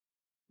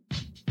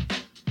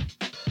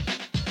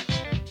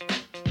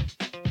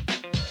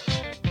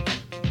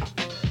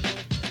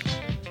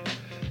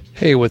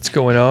Hey, what's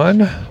going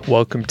on?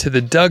 Welcome to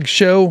the Doug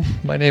Show.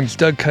 My name's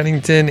Doug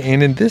Cunnington,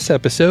 and in this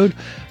episode,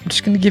 I'm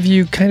just going to give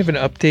you kind of an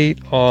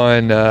update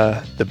on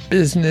the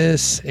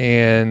business,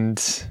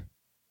 and,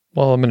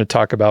 well, I'm going to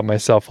talk about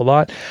myself a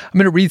lot. I'm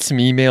going to read some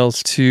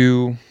emails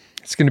too.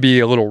 It's going to be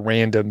a little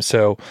random,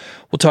 so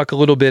we'll talk a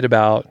little bit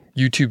about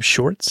YouTube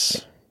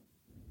Shorts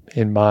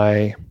in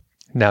my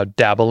now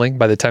dabbling.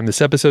 By the time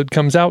this episode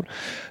comes out,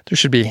 there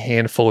should be a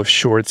handful of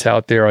shorts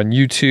out there on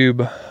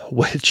YouTube,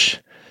 which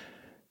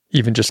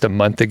even just a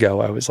month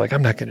ago, I was like,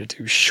 I'm not going to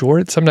do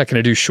shorts. I'm not going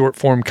to do short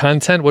form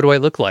content. What do I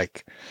look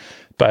like?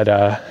 But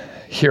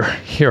here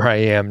I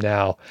am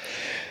now.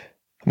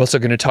 I'm also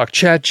going to talk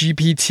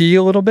ChatGPT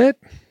a little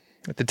bit.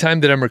 At the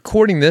time that I'm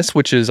recording this,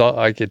 which is,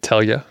 I could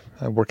tell you,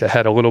 I work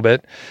ahead a little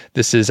bit.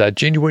 This is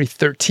January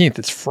 13th.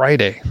 It's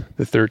Friday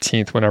the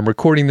 13th when I'm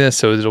recording this,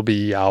 so it'll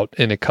be out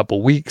in a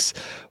couple weeks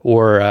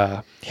or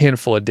a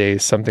handful of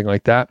days, something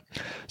like that.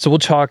 So we'll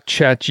talk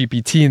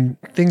ChatGPT,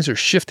 and things are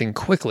shifting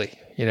quickly,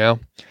 you know.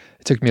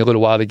 It took me a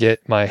little while to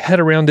get my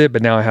head around it,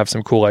 but now I have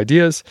some cool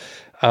ideas.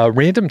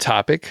 Random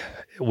topic,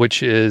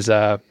 which is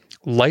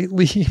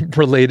lightly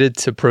related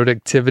to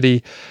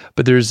productivity,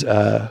 but there's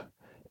an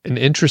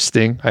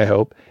interesting, I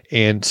hope,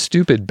 and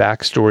stupid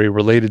backstory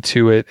related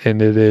to it,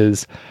 and it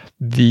is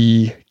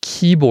the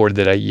keyboard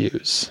that I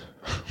use,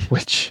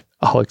 which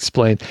I'll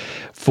explain.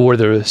 For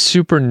the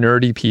super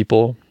nerdy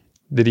people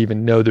that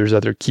even know there's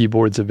other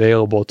keyboards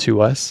available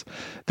to us,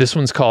 this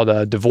one's called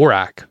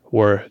Dvorak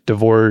or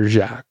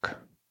Dvorak,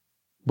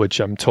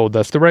 which I'm told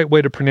that's the right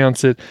way to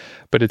pronounce it,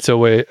 but it's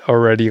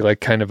already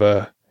like kind of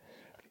a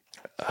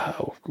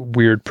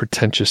weird,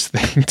 pretentious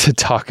thing to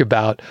talk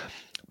about,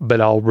 but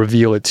I'll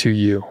reveal it to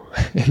you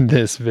in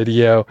this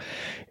video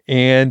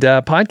and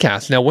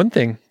podcast. Now, one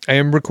thing, I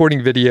am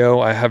recording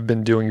video. I have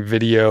been doing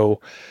video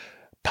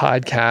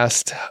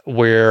podcast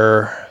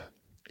where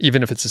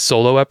even if it's a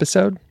solo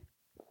episode,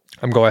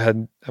 I'm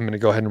going to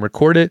go ahead and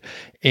record it.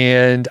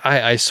 And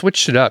I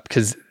switched it up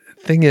because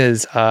thing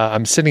is,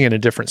 I'm sitting in a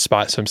different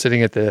spot. So I'm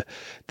sitting at the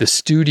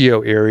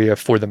studio area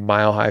for the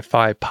Mile High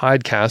 5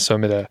 podcast. So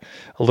I'm at a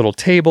little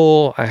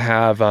table. I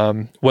have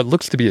what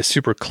looks to be a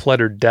super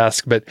cluttered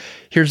desk. But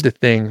here's the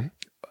thing.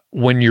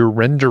 When you're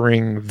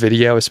rendering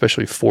video,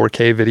 especially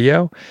 4K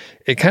video,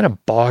 it kind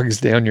of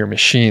bogs down your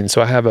machine.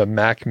 So I have a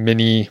Mac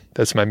Mini.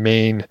 That's my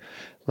main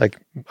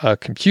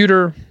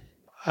computer.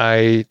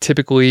 I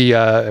typically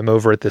am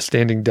over at the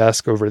standing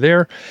desk over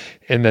there.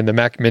 And then the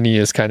Mac Mini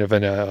is kind of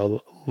in a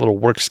little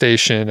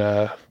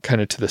workstation kind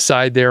of to the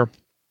side there.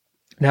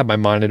 I have my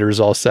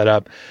monitors all set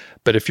up.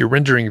 But if you're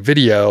rendering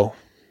video,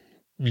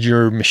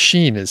 your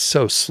machine is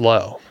so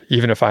slow.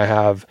 Even if I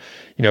have,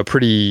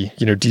 pretty,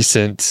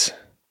 decent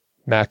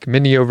Mac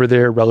Mini over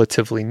there,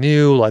 relatively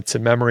new, lots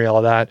of memory,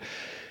 all that,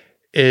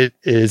 it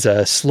is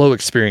a slow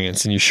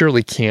experience. And you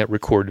surely can't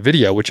record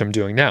video, which I'm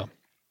doing now.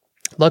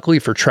 Luckily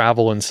for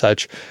travel and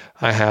such,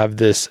 I have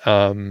this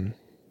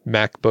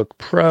MacBook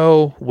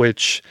Pro,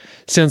 which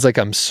sounds like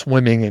I'm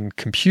swimming in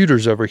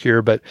computers over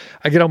here, but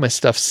I get all my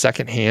stuff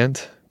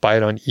secondhand, buy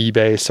it on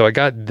eBay. So I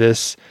got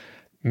this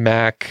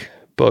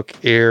MacBook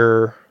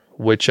Air,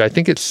 which I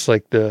think it's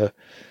like an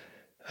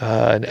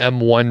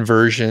M1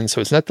 version. So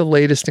it's not the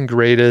latest and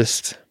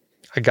greatest.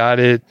 I got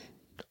it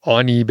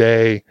on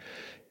eBay.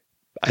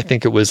 I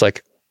think it was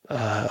like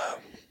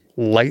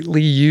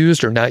lightly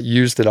used or not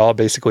used at all.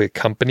 Basically, a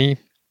company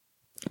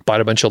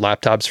bought a bunch of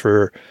laptops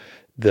for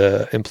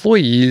the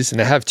employees, and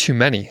they have too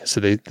many. So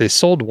they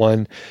sold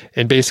one,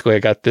 and basically I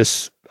got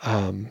this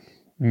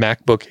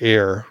MacBook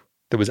Air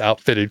that was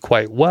outfitted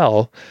quite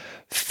well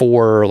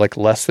for like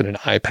less than an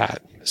iPad.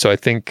 So I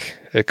think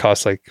it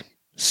cost like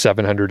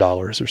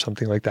 $700 or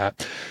something like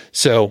that.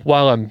 So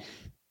while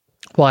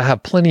I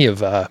have plenty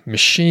of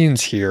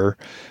machines here,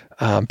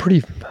 I'm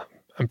pretty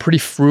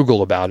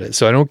frugal about it.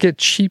 So I don't get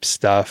cheap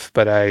stuff,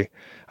 but I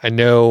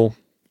know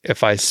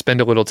if I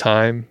spend a little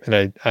time,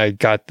 and I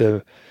got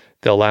the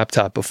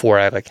laptop before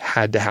I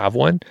had to have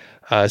one.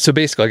 So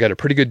basically I got a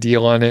pretty good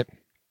deal on it.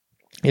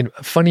 And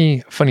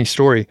funny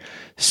story.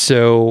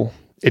 So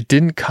it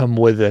didn't come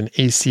with an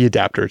AC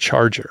adapter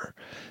charger.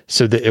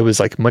 So that it was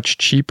like much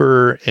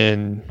cheaper.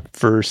 And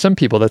for some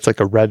people, that's like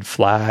a red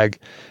flag.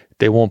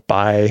 They won't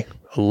buy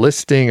a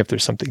listing if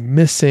there's something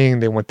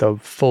missing. They want the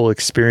full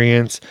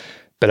experience.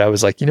 But I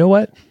was like, you know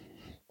what?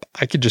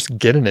 I could just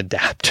get an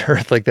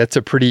adapter. Like that's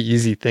a pretty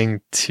easy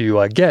thing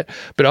to get.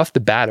 But off the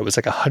bat, it was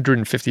like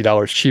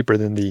 $150 cheaper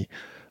than the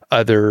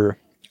other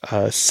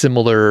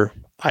similar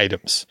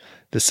items,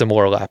 the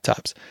similar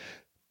laptops.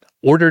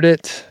 Ordered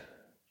it.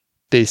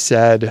 They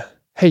said,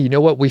 hey, you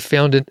know what? We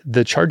found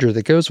the charger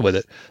that goes with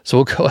it. So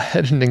we'll go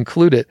ahead and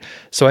include it.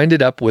 So I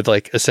ended up with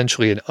like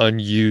essentially an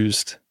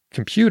unused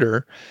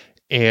computer,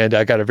 and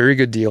I got a very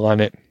good deal on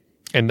it.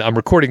 And I'm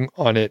recording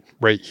on it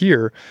right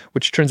here,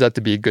 which turns out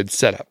to be a good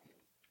setup.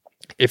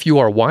 If you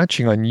are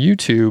watching on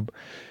YouTube,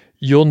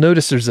 you'll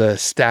notice there's a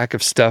stack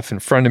of stuff in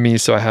front of me.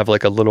 So I have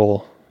like a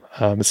little,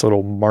 it's a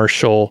little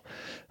Marshall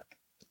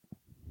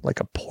like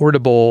a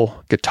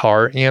portable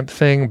guitar amp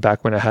thing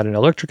back when I had an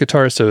electric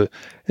guitar. So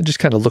it just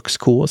kind of looks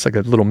cool. It's like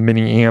a little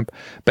mini amp,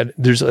 but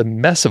there's a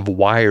mess of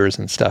wires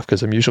and stuff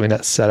because I'm usually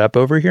not set up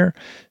over here.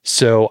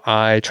 So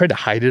I tried to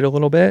hide it a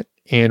little bit.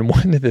 And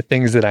one of the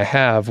things that I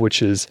have,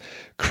 which is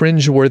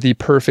cringeworthy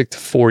perfect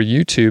for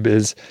YouTube,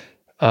 is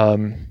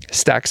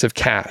stacks of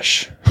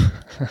cash.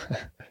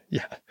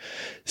 Yeah.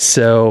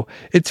 So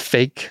it's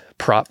fake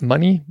prop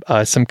money.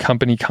 Some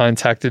company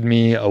contacted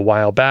me a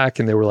while back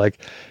and they were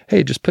like,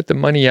 hey, just put the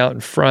money out in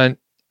front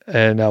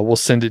and we'll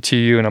send it to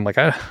you. And I'm like,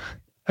 I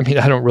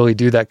don't really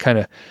do that kind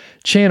of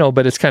channel,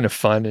 but it's kind of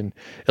fun and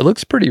it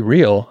looks pretty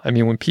real. I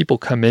mean, when people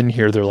come in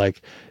here, they're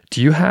like,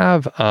 do you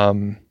have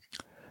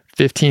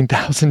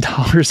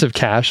 $15,000 of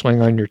cash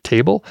laying on your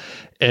table?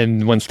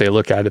 And once they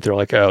look at it, they're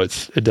like, oh,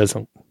 it's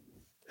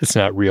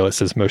not real. It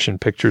says motion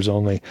pictures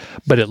only,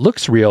 but it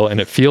looks real and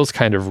it feels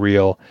kind of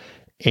real.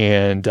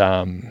 And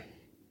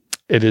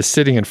it is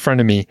sitting in front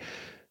of me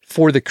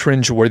for the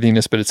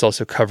cringeworthiness, but it's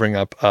also covering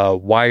up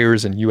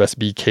wires and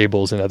USB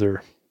cables and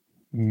other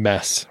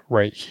mess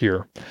right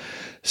here.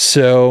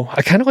 So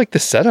I kind of like the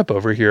setup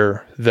over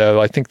here,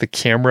 though. I think the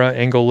camera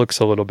angle looks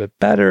a little bit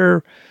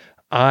better.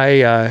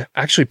 I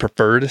actually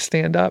prefer to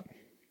stand up.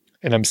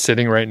 And I'm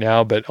sitting right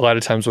now, but a lot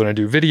of times when I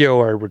do video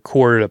or I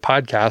record a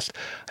podcast,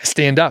 I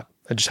stand up.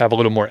 I just have a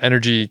little more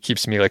energy,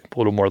 keeps me like a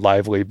little more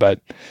lively,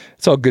 but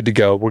it's all good to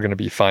go. We're going to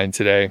be fine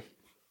today.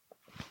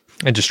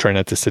 And just try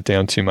not to sit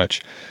down too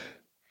much.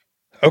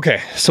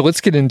 Okay, so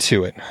let's get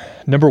into it.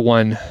 Number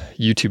one,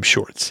 YouTube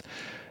Shorts.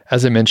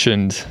 As I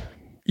mentioned,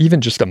 even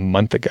just a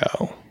month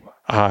ago,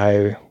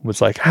 I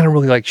was like, I don't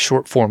really like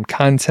short form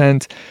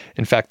content.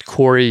 In fact,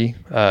 Corey,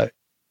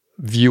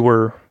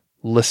 viewer,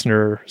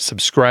 listener,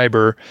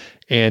 subscriber,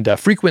 and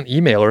frequent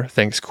emailer,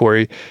 thanks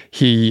Corey,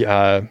 he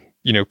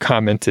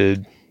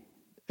commented,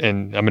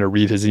 and I'm going to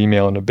read his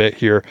email in a bit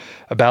here,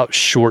 about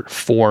short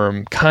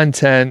form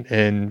content.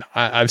 And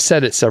I've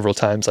said it several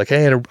times, like,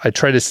 hey, I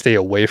try to stay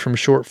away from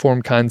short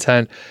form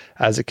content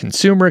as a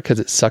consumer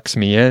because it sucks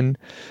me in.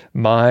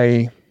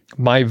 My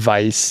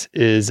vice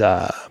is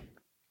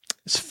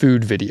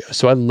food video.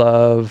 So I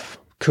love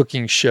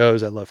cooking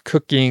shows. I love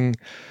cooking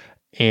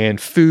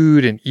and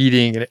food and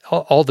eating and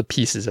all the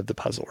pieces of the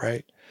puzzle,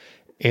 right?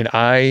 And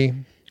I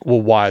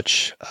will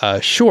watch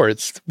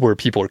shorts where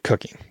people are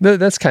cooking.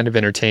 That's kind of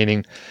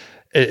entertaining.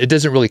 It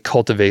doesn't really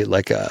cultivate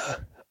like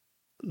a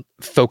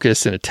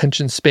focus and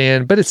attention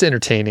span, but it's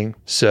entertaining.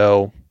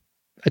 So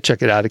I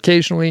check it out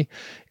occasionally,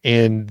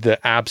 and the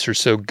apps are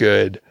so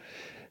good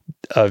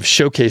of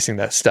showcasing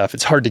that stuff.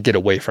 It's hard to get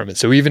away from it.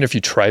 So even if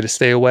you try to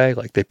stay away,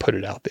 like they put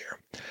it out there.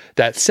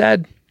 That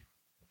said,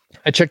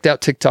 I checked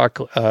out TikTok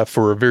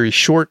for a very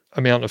short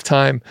amount of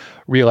time,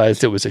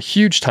 realized it was a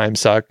huge time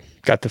suck,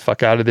 got the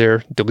fuck out of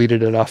there,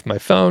 deleted it off my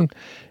phone,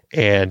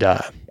 and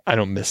I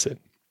don't miss it.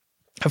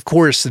 Of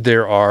course,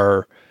 there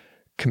are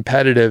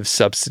competitive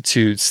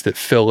substitutes that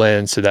fill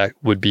in. So that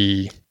would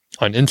be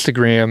on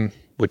Instagram,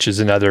 which is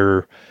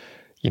another,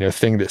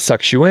 thing that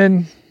sucks you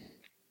in.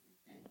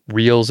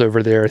 Reels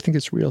over there. I think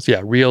it's Reels.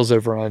 Yeah, Reels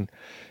over on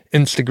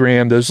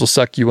Instagram. Those will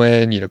suck you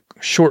in,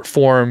 short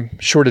form,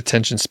 short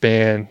attention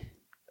span.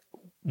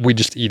 We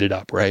just eat it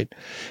up, right?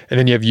 And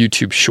then you have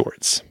YouTube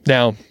Shorts.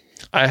 Now,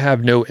 I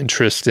have no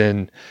interest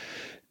in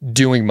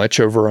doing much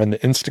over on the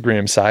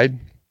Instagram side.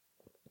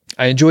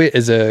 I enjoy it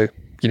as a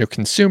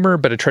consumer,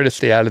 but I try to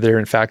stay out of there.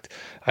 In fact,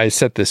 I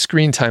set the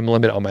screen time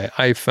limit on my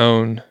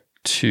iPhone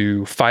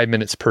to 5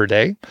 minutes per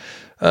day.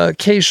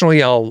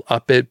 Occasionally, I'll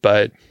up it,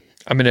 but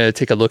I'm going to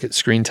take a look at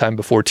screen time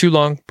before too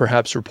long,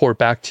 perhaps report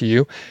back to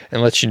you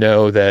and let you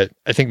know that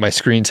I think my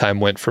screen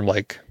time went from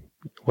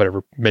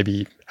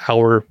maybe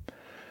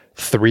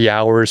 3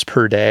 hours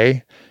per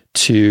day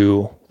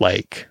to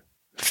like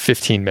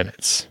 15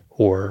 minutes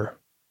or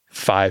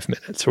 5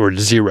 minutes or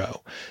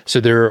 0. So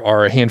there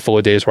are a handful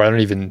of days where I don't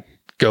even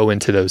go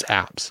into those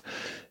apps,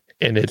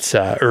 and it's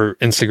or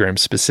Instagram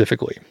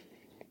specifically.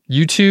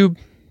 YouTube,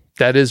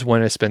 that is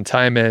when I spend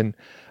time in.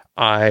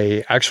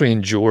 I actually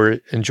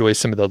enjoy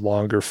some of the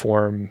longer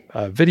form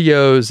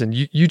videos, and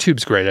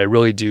YouTube's great. I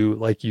really do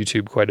like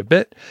YouTube quite a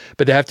bit,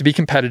 but they have to be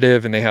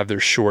competitive and they have their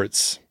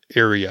shorts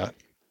area.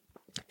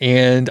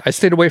 And I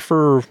stayed away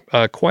for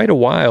quite a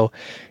while.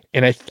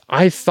 And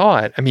I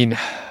thought,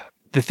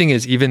 the thing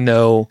is, even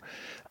though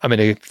I'm in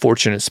a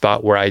fortunate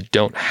spot where I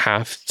don't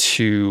have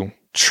to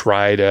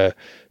try to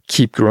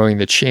keep growing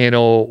the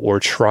channel or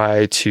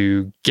try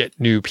to get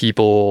new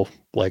people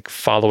like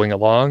following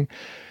along,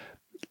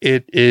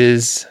 it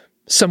is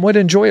somewhat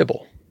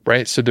enjoyable,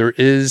 right? So there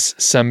is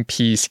some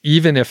piece,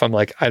 even if I'm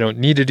like, I don't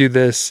need to do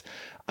this,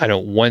 I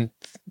don't want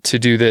to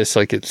do this,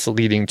 like it's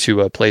leading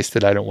to a place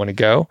that I don't want to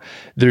go.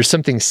 There's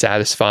something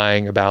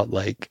satisfying about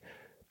like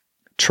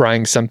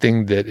trying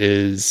something that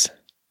is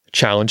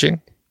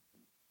challenging,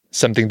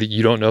 something that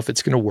you don't know if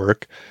it's going to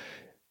work,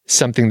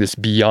 something that's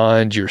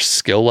beyond your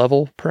skill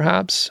level,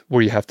 perhaps,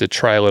 where you have to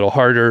try a little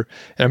harder.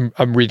 And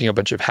I'm reading a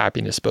bunch of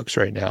happiness books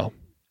right now.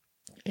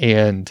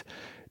 And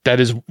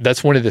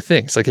that's one of the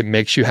things, like it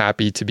makes you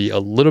happy to be a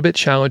little bit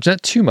challenged,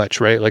 not too much,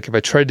 right? Like if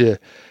I tried to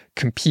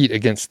compete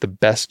against the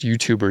best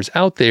YouTubers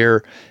out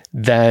there,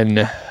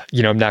 then,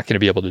 I'm not going to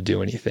be able to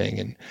do anything.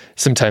 And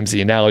sometimes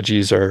the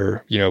analogies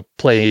are,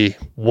 play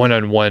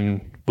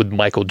one-on-one with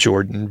Michael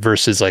Jordan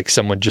versus like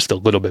someone just a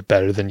little bit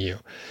better than you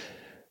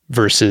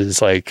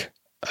versus like,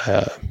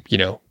 a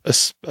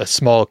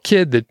small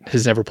kid that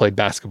has never played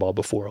basketball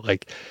before.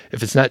 Like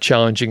if it's not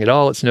challenging at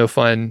all, it's no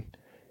fun.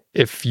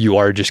 If you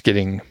are just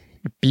getting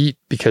beat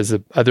because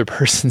the other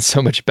person's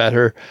so much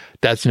better,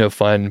 that's no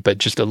fun. But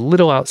just a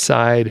little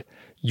outside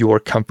your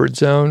comfort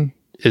zone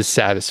is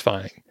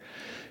satisfying.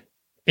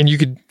 And you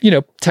could,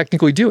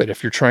 technically do it.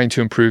 If you're trying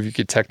to improve, you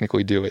could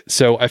technically do it.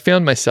 So I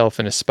found myself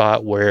in a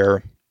spot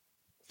where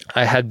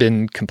I had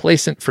been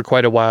complacent for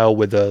quite a while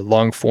with the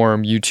long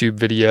form YouTube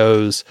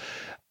videos.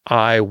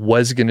 I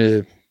was going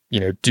to,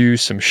 do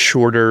some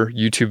shorter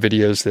YouTube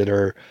videos that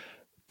are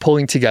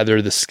pulling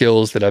together the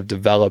skills that I've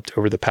developed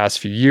over the past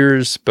few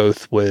years,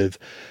 both with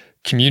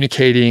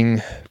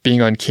communicating,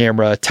 being on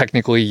camera,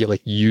 technically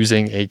like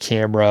using a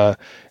camera,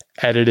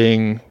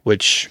 editing,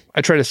 which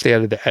I try to stay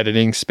out of the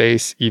editing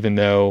space, even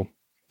though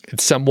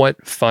it's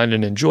somewhat fun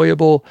and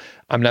enjoyable.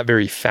 I'm not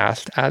very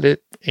fast at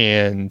it,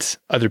 and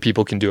other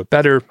people can do it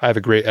better. I have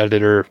a great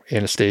editor,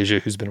 Anastasia,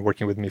 who's been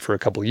working with me for a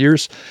couple of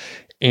years,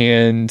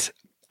 and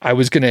I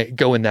was going to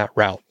go in that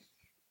route.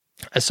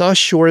 I saw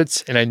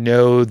shorts, and I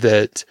know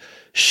that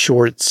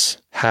shorts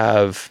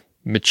have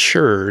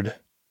matured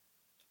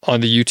on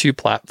the YouTube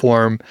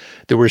platform.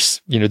 There were,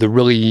 the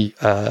really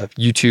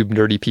YouTube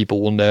nerdy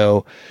people will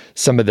know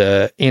some of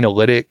the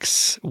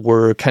analytics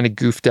were kind of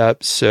goofed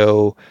up.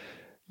 So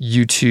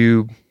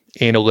YouTube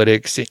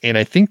analytics, and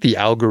I think the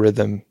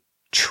algorithm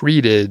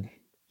treated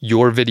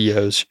your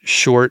videos,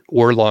 short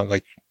or long,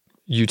 like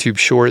YouTube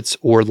shorts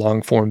or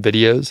long form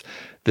videos,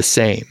 the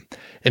same.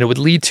 And it would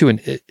lead to an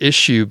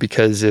issue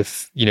because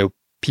if,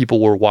 people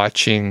were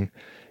watching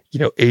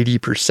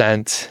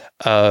 80%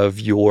 of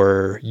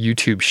your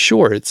YouTube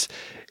shorts,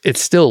 it's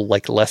still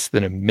like less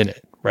than a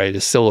minute, right?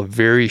 It's still a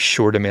very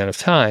short amount of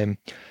time.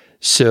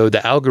 So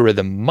the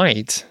algorithm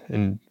might,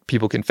 and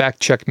people can fact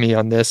check me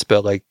on this,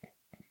 but like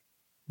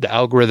the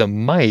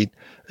algorithm might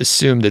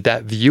assume that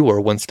that viewer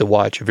wants to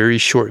watch very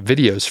short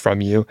videos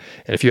from you.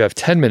 And if you have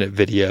 10-minute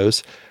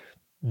videos,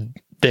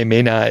 they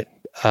may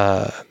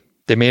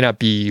not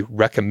be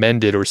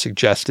recommended or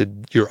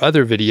suggested your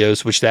other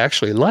videos, which they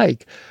actually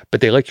like, but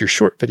they like your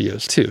short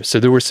videos too. So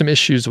there were some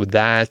issues with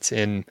that.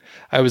 And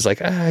I was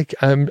like,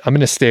 I'm going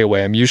to stay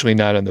away. I'm usually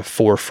not on the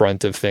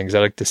forefront of things. I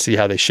like to see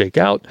how they shake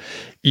out,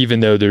 even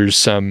though there's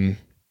some,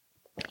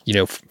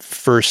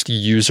 first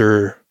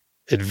user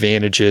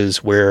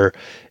advantages where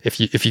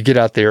if you get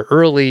out there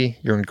early,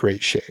 you're in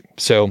great shape.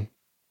 So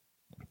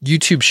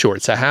YouTube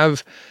shorts, I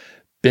have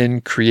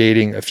been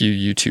creating a few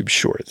YouTube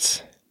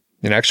shorts.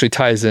 It actually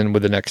ties in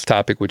with the next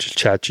topic, which is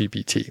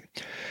ChatGPT.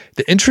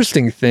 The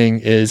interesting thing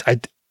is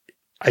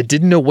I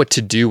didn't know what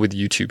to do with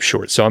YouTube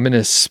Shorts. So I'm in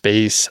a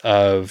space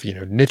of,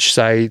 niche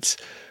sites,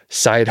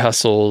 side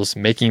hustles,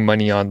 making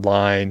money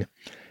online.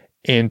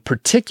 And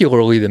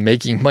particularly the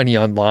making money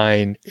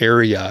online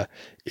area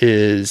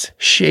is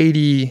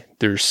shady.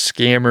 There's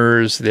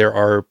scammers. There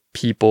are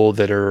people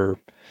that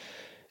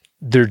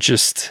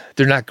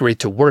they're not great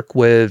to work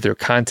with. Their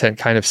content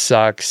kind of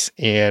sucks.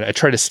 And I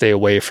try to stay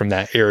away from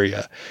that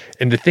area.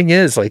 And the thing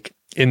is, like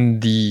in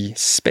the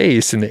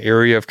space, in the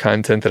area of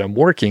content that I'm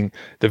working,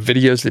 the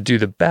videos that do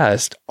the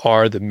best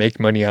are the make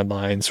money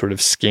online sort of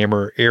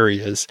scammer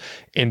areas.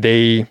 And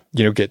they,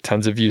 get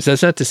tons of views.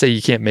 That's not to say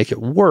you can't make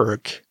it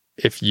work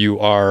if you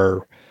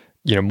are,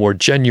 more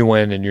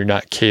genuine and you're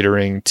not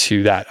catering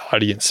to that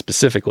audience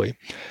specifically.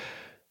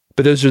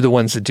 But those are the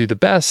ones that do the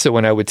best. So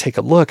when I would take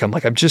a look, I'm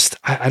like,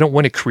 I don't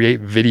want to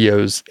create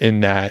videos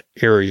in that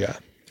area.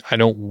 I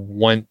don't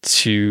want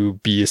to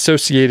be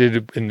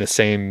associated in the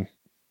same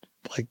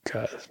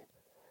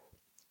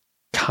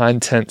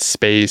content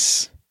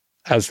space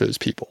as those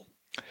people.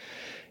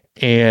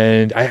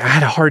 And I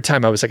had a hard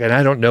time. I was like, and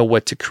I don't know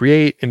what to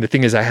create. And the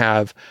thing is, I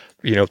have,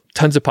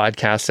 tons of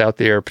podcasts out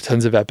there,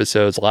 tons of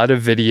episodes, a lot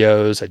of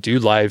videos. I do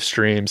live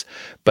streams,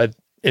 but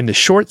in the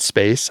short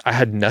space, I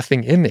had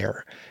nothing in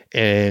there.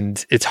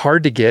 And it's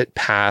hard to get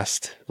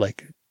past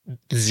like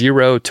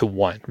 0 to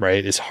 1,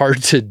 right? It's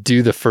hard to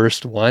do the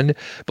first one,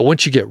 but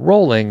once you get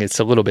rolling, it's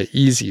a little bit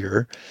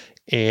easier.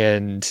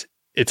 And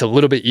it's a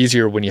little bit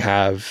easier when you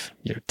have,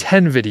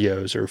 10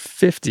 videos or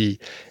 50,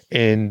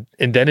 and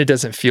then it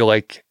doesn't feel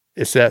like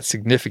it's that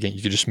significant.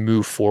 You can just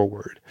move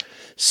forward.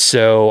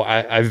 So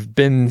I've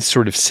been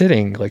sort of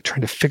sitting, like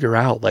trying to figure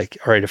out like,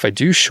 all right, if I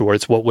do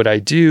shorts, what would I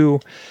do?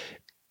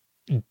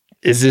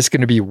 Is this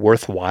going to be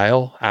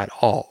worthwhile at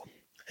all?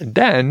 And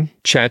then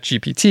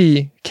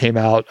ChatGPT came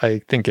out,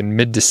 I think in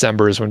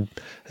mid-December is when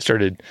I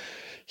started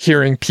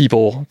hearing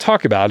people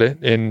talk about it.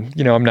 And,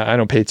 I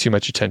don't pay too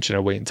much attention. I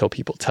wait until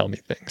people tell me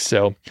things.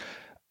 So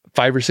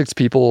 5 or 6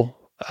 people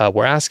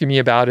were asking me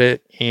about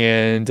it.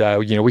 And,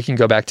 we can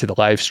go back to the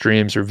live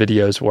streams or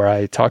videos where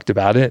I talked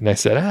about it. And I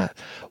said,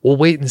 we'll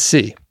wait and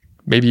see.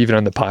 Maybe even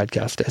on the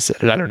podcast, I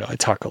said it. I don't know. I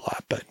talk a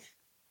lot, but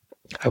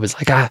I was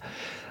like,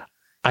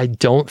 I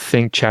don't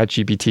think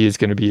ChatGPT is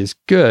going to be as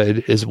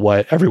good as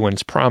what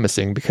everyone's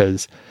promising,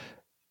 because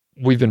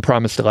we've been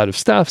promised a lot of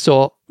stuff.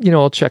 So,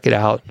 I'll check it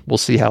out. We'll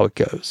see how it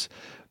goes.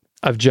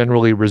 I've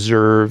generally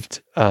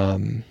reserved,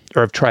 or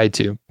I've tried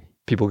to,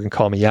 people can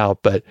call me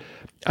out, but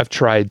I've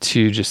tried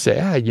to just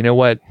say, you know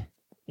what?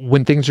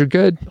 When things are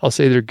good, I'll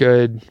say they're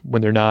good.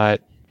 When they're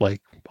not,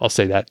 like, I'll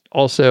say that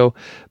also.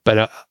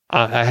 But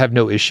I have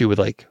no issue with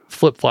like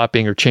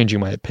flip-flopping or changing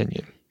my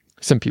opinion.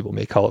 Some people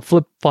may call it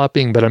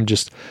flip-flopping, but I'm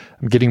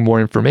getting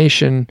more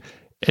information,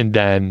 and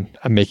then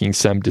I'm making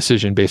some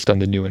decision based on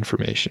the new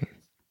information.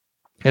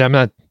 And I'm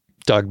not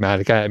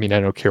dogmatic. I mean, I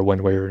don't care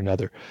one way or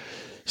another.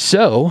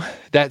 So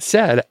that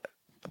said,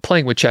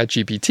 playing with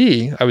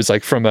ChatGPT, I was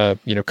like, from a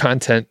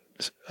content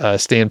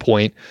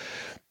standpoint,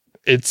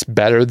 it's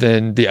better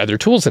than the other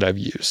tools that I've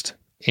used,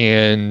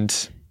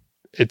 and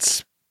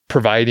it's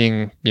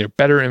providing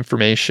better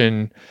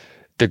information.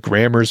 The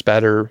grammar's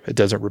better. It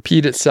doesn't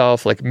repeat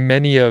itself. Like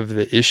many of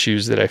the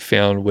issues that I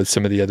found with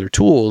some of the other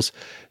tools,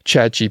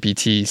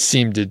 ChatGPT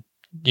seemed to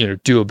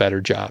do a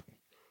better job.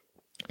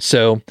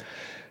 So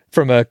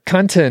from a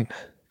content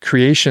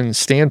creation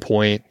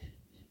standpoint,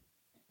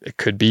 it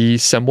could be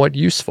somewhat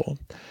useful.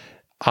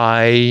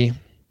 I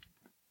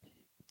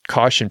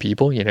caution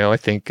people, I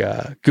think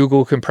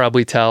Google can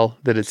probably tell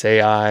that it's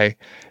AI.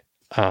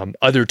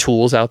 Other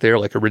tools out there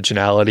like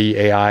Originality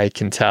AI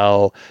can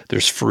tell.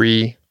 There's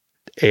free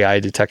AI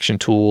detection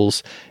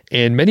tools,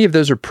 and many of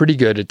those are pretty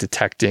good at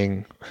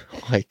detecting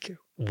like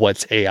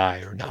what's AI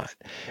or not.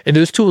 And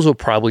those tools will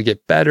probably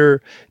get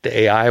better.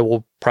 The AI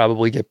will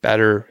probably get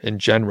better in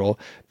general.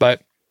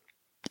 But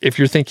if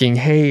you're thinking,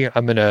 hey,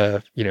 I'm going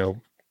to,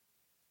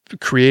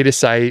 create a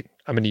site,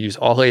 I'm going to use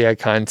all AI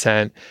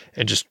content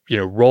and just,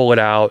 roll it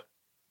out,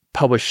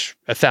 publish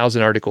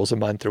 1,000 articles a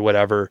month or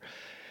whatever,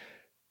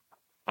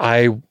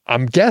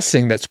 I'm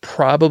guessing that's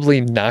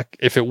probably not,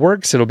 if it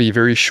works, it'll be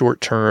very short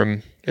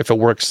term. If it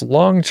works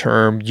long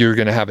term, you're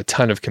going to have a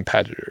ton of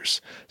competitors.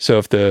 So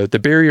if the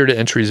barrier to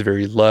entry is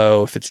very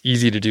low, if it's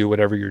easy to do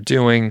whatever you're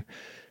doing,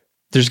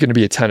 there's going to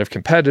be a ton of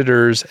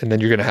competitors, and then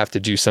you're going to have to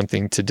do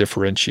something to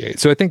differentiate.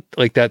 So I think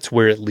like that's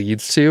where it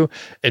leads to,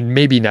 and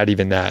maybe not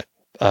even that,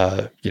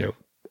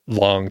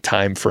 long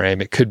time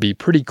frame. It could be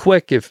pretty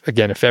quick if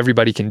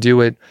everybody can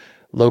do it,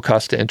 low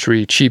cost to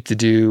entry, cheap to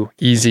do,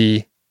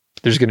 easy.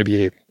 There's going to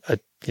be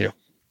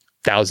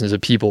thousands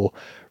of people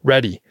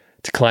ready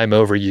to climb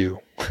over you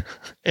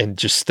and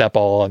just step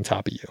all on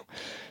top of you.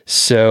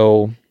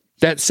 So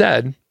that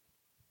said,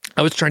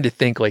 I was trying to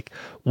think like,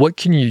 what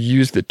can you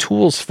use the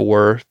tools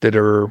for that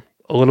are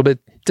a little bit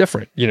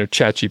different,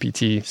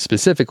 ChatGPT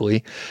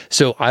specifically.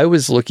 So I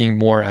was looking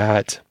more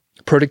at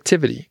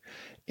productivity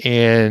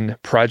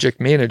and project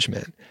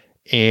management.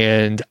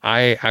 And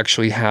I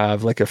actually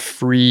have like a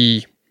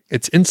free,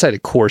 it's inside a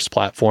course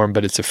platform,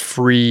 but it's a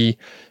free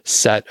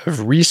set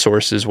of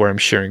resources where I'm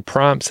sharing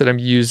prompts that I'm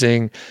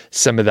using,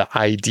 some of the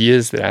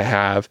ideas that I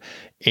have,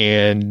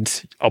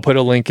 and I'll put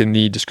a link in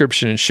the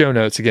description and show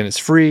notes. Again, it's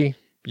free.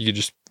 You can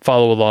just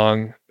follow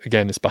along.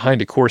 Again, it's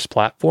behind a course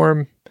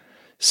platform,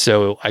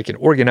 so I can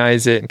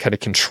organize it and kind of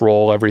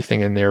control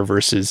everything in there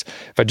versus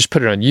if I just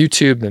put it on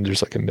YouTube, then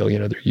there's like a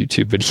million other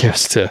YouTube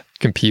videos to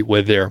compete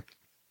with there.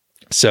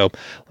 So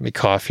let me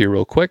cough here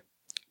real quick.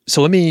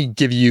 So let me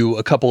give you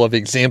a couple of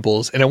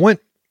examples, and I want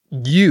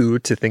you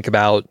to think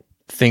about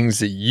things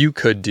that you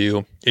could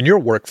do in your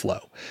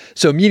workflow.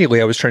 So immediately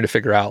I was trying to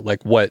figure out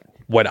like what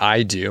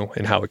I do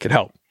and how it could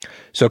help.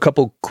 So a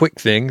couple quick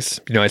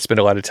things, I spend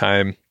a lot of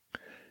time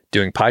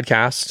doing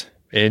podcasts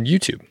and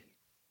YouTube.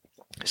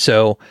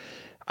 So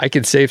I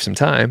could save some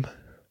time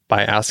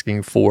by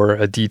asking for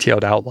a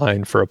detailed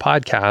outline for a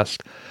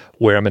podcast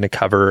where I'm going to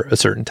cover a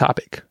certain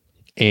topic.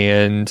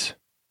 And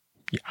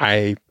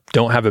I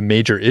don't have a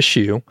major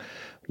issue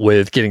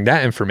with getting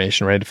that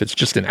information, right? If it's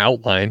just an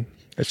outline,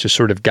 it's just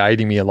sort of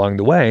guiding me along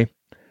the way.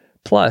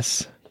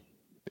 Plus,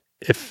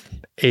 if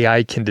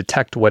AI can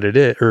detect what it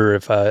is, or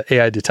if an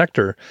AI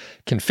detector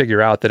can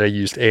figure out that I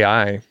used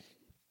AI,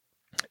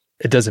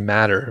 it doesn't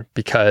matter,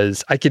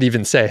 because I could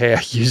even say, hey,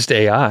 I used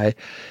AI.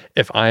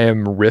 If I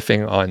am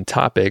riffing on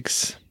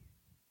topics,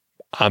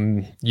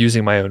 I'm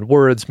using my own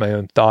words, my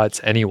own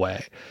thoughts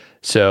anyway.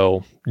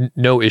 So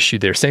no issue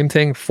there. Same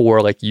thing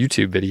for like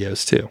YouTube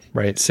videos too,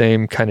 right?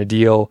 Same kind of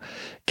deal.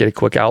 Get a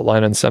quick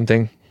outline on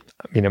something.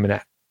 I'm going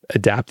to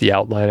adapt the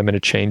outline. I'm going to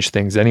change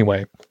things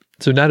anyway.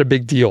 So not a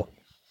big deal.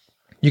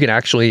 You can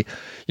actually,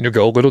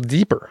 go a little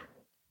deeper.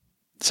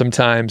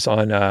 Sometimes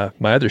on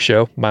my other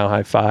show, Mile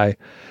High Fi,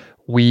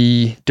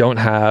 we don't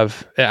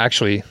have,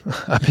 actually,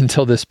 up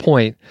until this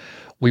point,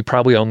 we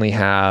probably only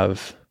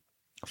have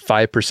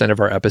 5% of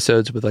our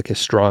episodes with like a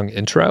strong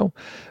intro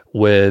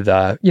with,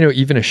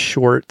 even a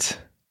short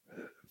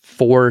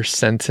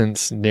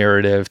 4-sentence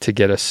narrative to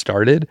get us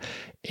started.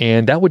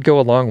 And that would go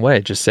a long way.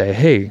 Just say,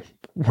 hey,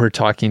 we're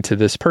talking to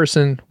this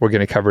person. We're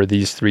going to cover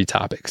these 3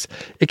 topics.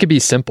 It could be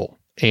simple.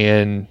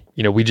 And,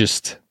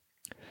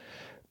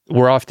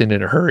 we're often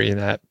in a hurry in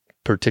that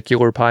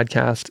particular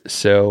podcast.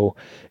 So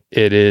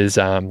it is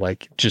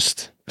like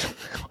just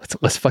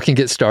let's fucking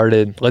get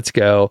started. Let's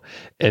go.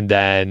 And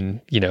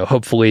then,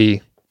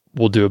 hopefully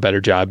we'll do a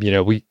better job.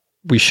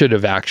 We should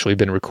have actually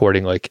been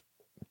recording like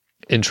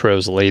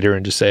intros later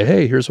and just say,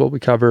 hey, here's what we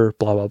cover,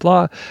 blah, blah,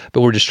 blah.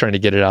 But we're just trying to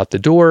get it out the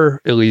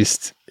door, at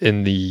least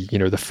in the,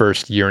 the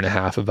first year and a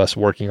half of us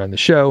working on the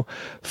show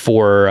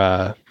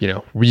for,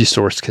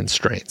 resource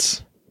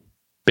constraints.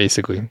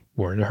 Basically,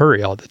 we're in a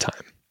hurry all the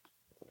time.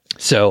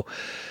 So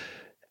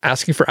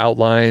asking for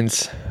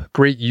outlines,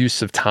 great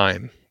use of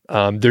time.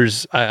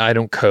 I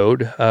don't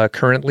code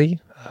currently.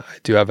 I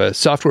do have a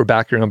software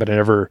background, but I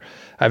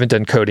haven't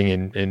done coding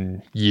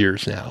in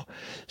years now.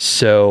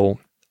 So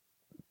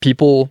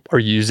people are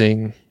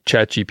using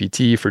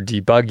ChatGPT for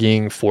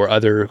debugging, for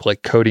other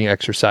like coding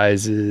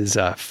exercises,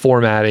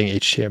 formatting,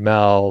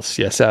 HTML,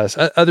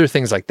 CSS, other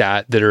things like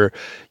that are,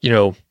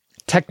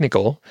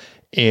 technical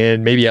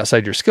and maybe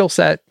outside your skill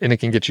set, and it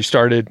can get you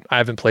started. I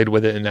haven't played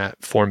with it in that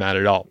format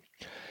at all.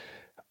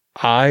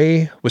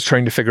 I was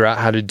trying to figure out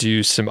how to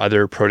do some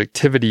other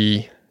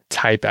productivity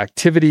type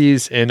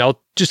activities, and I'll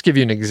just give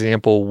you an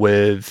example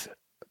with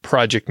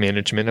project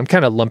management. I'm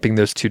kind of lumping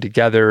those two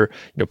together.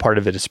 Part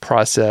of it is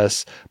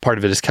process, part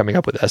of it is coming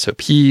up with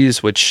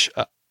SOPs, which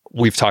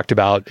we've talked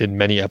about in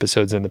many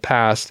episodes in the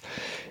past,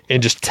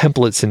 and just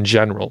templates in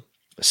general.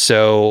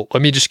 So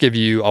let me just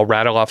I'll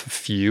rattle off a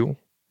few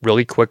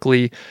really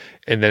quickly.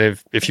 And then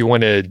if you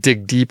want to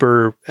dig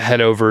deeper, head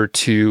over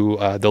to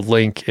the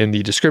link in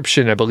the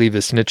description. I believe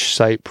it's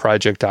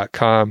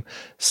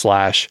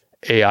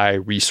nichesiteproject.com/AI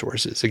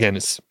resources. Again,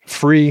 it's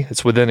free.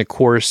 It's within a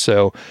course.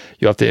 So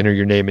you have to enter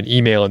your name and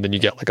email, and then you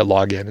get like a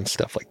login and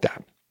stuff like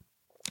that.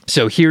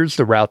 So here's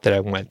the route that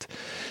I went.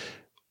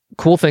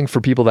 Cool thing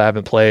for people that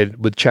haven't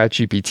played with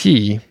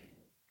ChatGPT,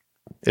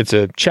 it's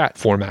a chat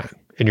format,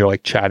 and you're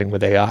like chatting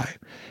with AI,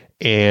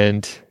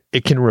 and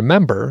it can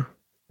remember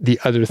the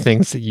other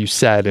things that you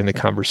said in the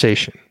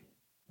conversation,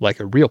 like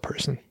a real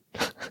person.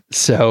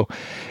 So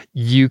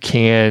you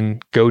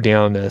can go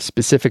down a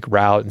specific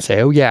route and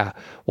say, oh yeah,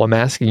 well, I'm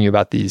asking you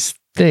about these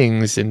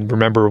things. And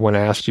remember when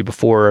I asked you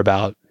before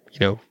about,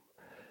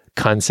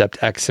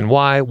 concept X and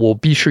Y, well,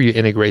 be sure you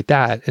integrate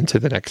that into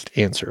the next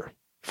answer,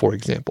 for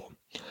example.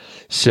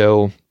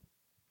 So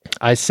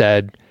I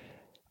said,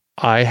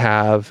 I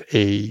have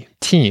a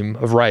team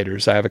of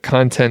writers. I have a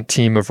content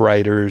team of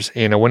writers,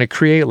 and I want to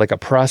create like a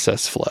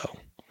process flow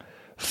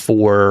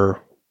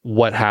for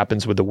what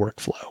happens with the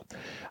workflow.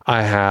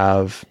 I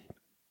have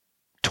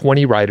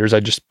 20 writers. I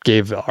just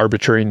gave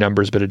arbitrary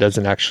numbers, but it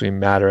doesn't actually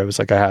matter. I was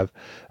like, I have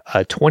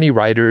 20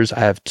 writers. I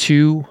have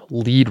 2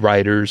 lead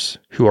writers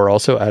who are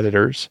also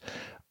editors.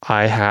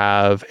 I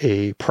have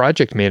a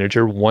project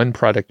manager, one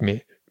project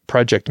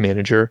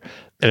manager,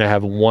 and I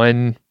have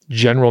one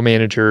general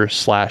manager /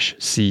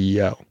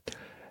 CEO.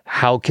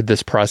 How could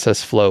this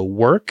process flow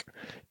work?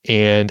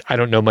 And I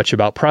don't know much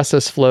about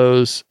process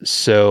flows,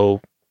 so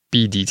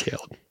be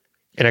detailed.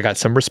 And I got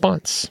some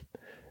response.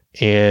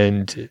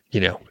 And,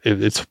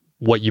 it's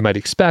what you might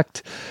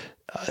expect.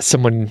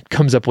 Someone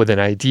comes up with an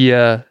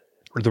idea,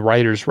 or the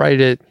writers write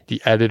it, the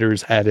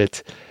editors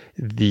edit,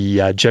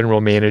 the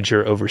general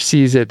manager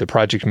oversees it, the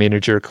project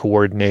manager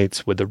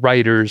coordinates with the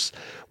writers,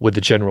 with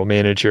the general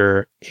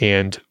manager,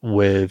 and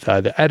with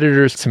the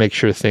editors to make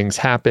sure things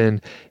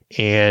happen,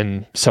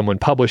 and someone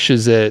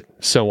publishes it,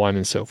 so on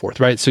and so forth,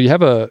 right? So you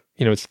have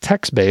it's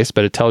text-based,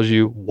 but it tells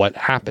you what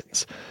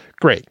happens.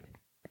 Great.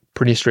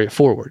 Pretty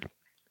straightforward.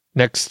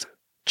 Next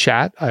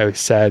chat, I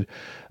said,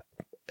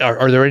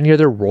 are there any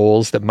other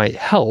roles that might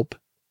help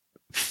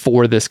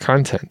for this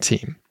content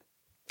team?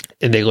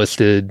 And they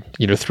listed,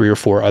 3 or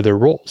 4 other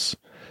roles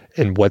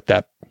and what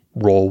that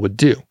role would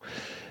do.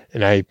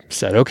 And I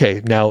said,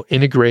 okay, now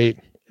integrate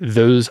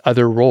those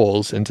other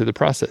roles into the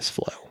process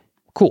flow.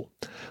 Cool.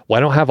 Well,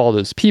 I don't have all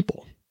those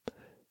people.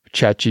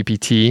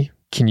 ChatGPT,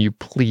 can you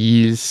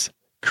please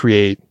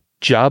create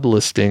job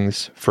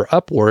listings for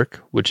Upwork,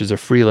 which is a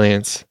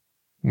freelance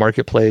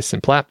marketplace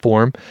and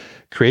platform,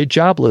 create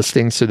job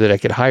listings so that I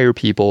could hire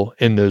people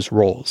in those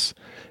roles.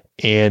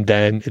 And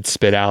then it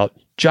spit out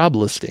job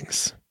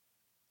listings.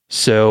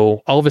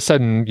 So all of a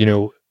sudden,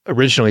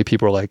 originally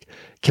people were like,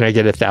 can I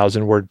get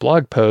 1,000-word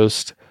blog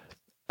post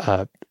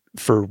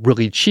for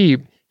really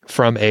cheap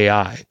from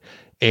AI?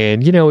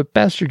 And, at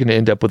best, you're going to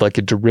end up with like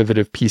a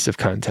derivative piece of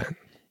content,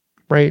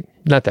 right?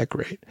 Not that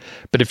great.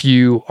 But if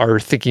you are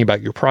thinking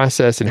about your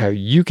process and how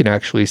you can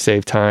actually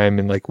save time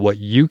and like what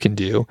you can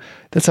do,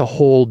 that's a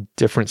whole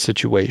different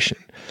situation.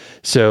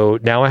 So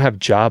now I have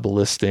job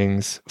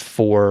listings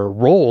for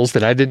roles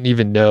that I didn't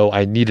even know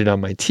I needed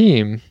on my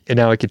team. And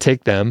now I could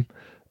take them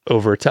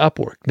over to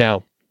Upwork.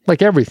 Now,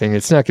 like everything,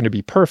 it's not going to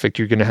be perfect.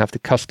 You're going to have to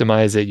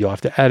customize it. You'll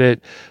have to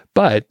edit.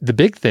 But the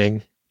big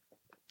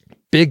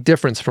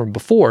difference from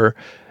before,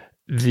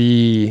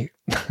 the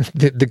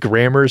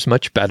grammar is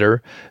much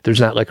better. There's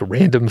not like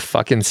random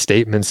fucking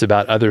statements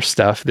about other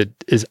stuff that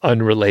is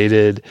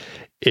unrelated.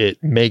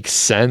 It makes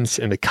sense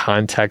in the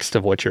context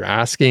of what you're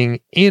asking.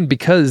 And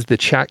because the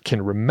chat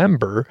can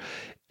remember,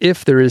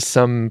 if there is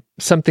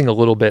something a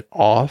little bit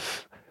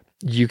off,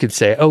 you could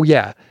say, oh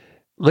yeah,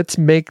 let's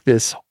make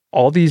this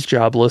all these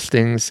job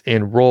listings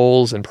and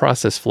roles and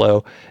process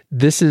flow,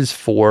 this is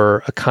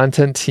for a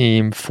content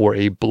team for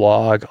a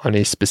blog on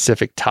a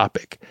specific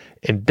topic.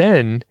 And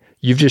then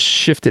you've just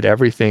shifted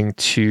everything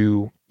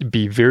to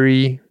be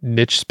very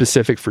niche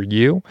specific for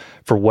you,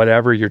 for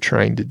whatever you're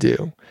trying to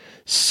do.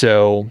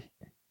 So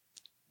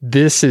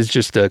this is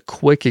just a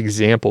quick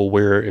example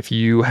where if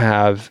you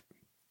have,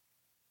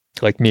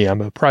 like me,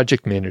 I'm a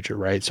project manager,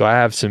 right? So I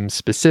have some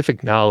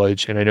specific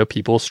knowledge, and I know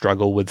people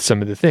struggle with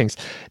some of the things.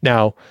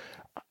 Now,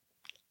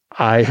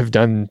 I have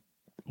done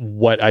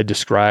what I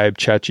described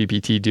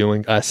ChatGPT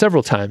doing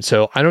several times.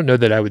 So I don't know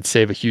that I would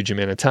save a huge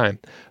amount of time,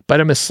 but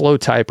I'm a slow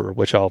typer,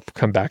 which I'll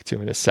come back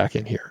to in a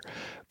second here.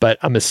 But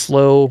I'm a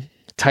slow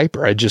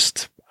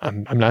typer.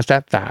 I'm not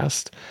that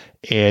fast,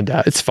 and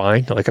it's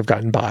fine. Like, I've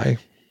gotten by.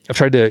 I've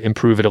tried to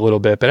improve it a little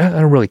bit, but I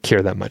don't really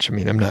care that much. I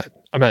mean, I'm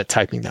not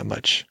typing that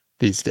much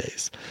these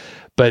days.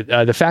 But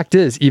the fact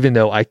is, even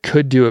though I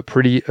could do it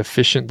pretty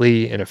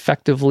efficiently and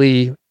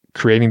effectively,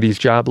 creating these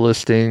job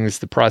listings,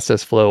 the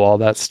process flow, all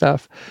that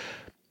stuff,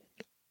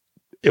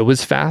 it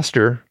was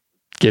faster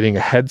getting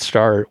a head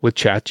start with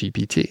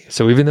ChatGPT.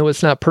 So even though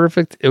it's not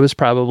perfect, it was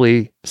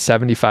probably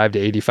 75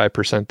 to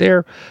 85%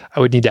 there.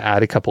 I would need to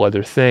add a couple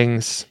other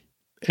things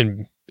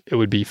and it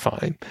would be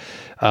fine.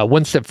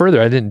 One step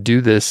further, I didn't do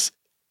this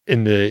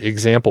in the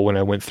example when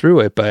I went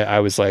through it, but I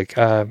was like,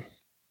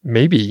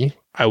 maybe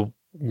I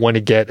want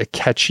to get a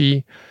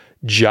catchy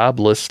job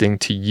listing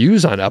to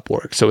use on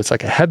Upwork. So it's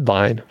like a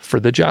headline for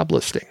the job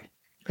listing.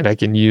 And I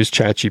can use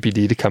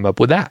ChatGPT to come up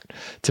with that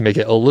to make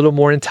it a little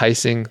more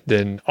enticing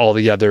than all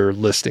the other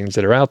listings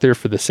that are out there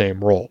for the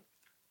same role.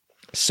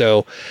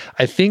 So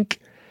I think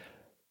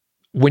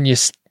when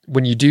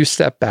you do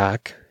step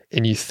back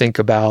and you think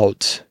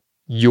about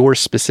your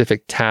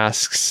specific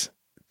tasks,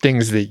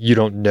 things that you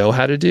don't know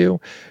how to do,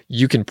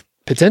 you can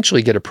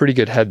potentially get a pretty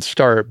good head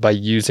start by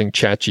using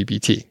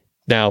ChatGPT.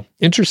 Now,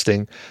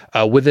 interesting,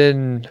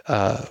 within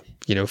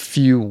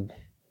few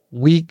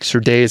weeks or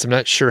days, I'm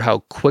not sure how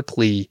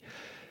quickly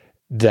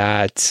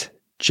that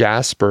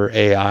Jasper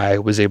AI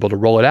was able to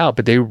roll it out,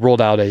 but they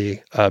rolled out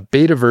a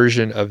beta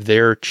version of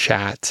their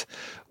chat,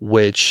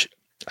 which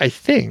I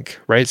think,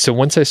 right? So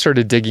once I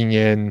started digging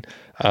in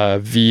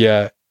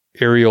via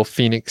Ariel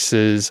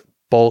Phoenix's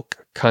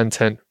bulk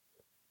content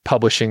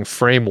publishing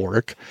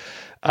framework,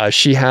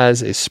 she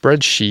has a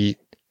spreadsheet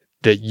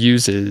that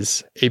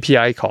uses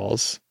API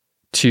calls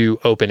to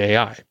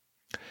OpenAI.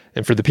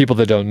 And for the people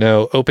that don't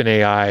know,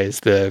 OpenAI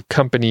is the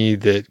company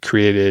that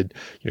created,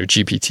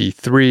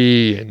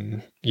 GPT-3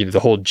 and, the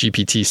whole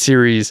GPT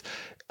series,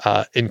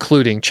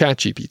 including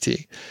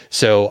ChatGPT.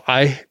 So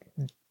I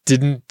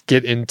didn't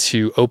get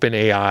into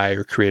OpenAI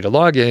or create a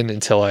login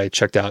until I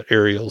checked out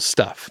Ariel's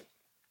stuff.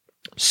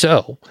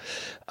 So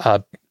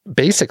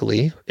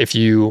basically, if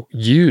you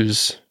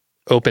use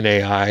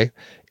OpenAI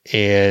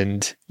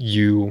and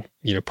you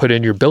put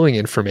in your billing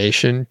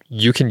information,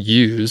 you can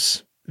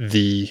use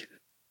the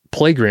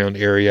playground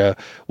area,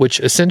 which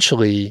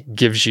essentially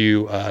gives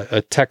you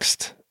a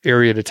text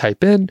area to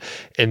type in,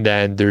 and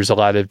then there's a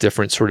lot of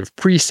different sort of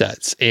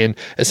presets. And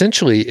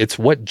essentially, it's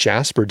what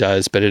Jasper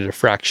does, but at a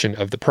fraction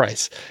of the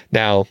price.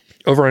 Now,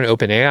 over on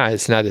OpenAI,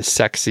 it's not as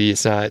sexy.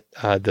 It's not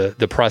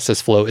the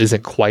process flow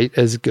isn't quite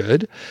as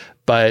good,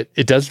 but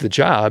it does the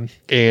job.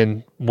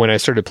 And when I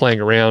started playing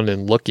around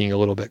and looking a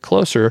little bit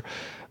closer,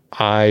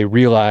 I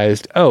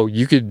realized,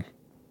 you could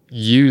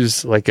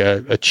use like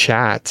a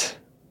chat.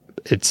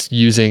 It's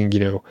using,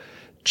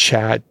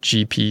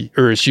 ChatGPT,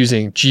 or it's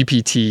using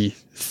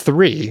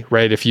GPT-3,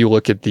 right? If you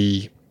look at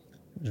the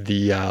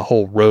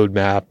whole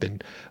roadmap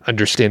and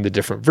understand the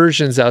different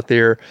versions out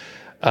there,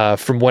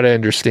 from what I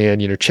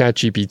understand,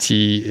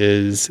 ChatGPT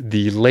is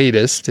the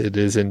latest. It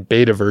is in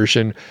beta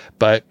version,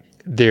 but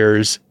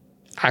there's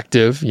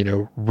active,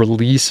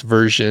 release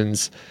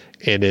versions,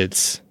 and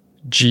it's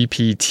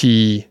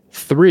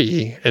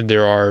GPT-3, and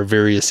there are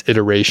various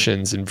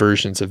iterations and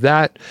versions of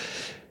that.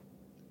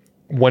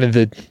 One of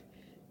the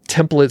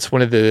templates,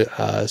 one of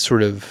the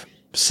sort of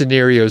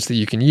scenarios that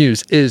you can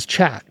use is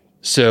chat.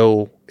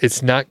 So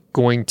it's not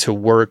going to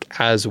work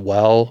as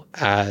well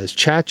as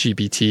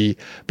ChatGPT,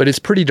 but it's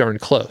pretty darn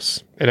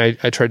close. And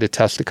I tried to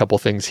test a couple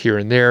things here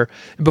and there.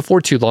 And before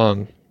too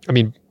long,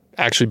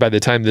 actually by the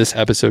time this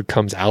episode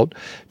comes out,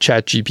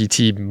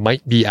 ChatGPT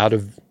might be out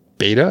of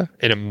beta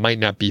and it might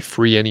not be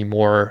free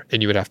anymore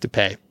and you would have to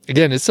pay.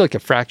 Again, it's like a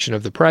fraction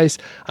of the price.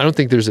 I don't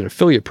think there's an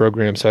affiliate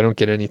program, so I don't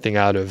get anything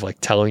out of like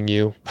telling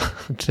you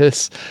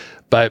this,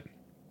 but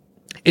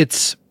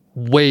it's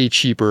way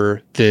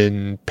cheaper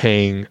than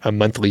paying a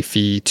monthly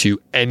fee to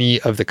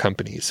any of the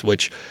companies,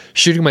 which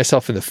shooting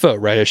myself in the foot,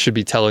 right? I should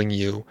be telling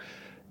you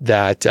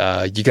that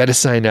you got to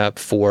sign up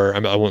for,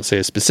 I won't say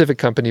a specific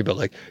company, but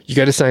like you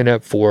got to sign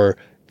up for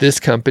this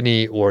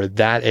company or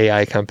that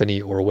AI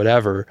company or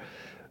whatever,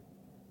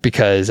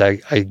 because I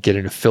get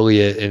an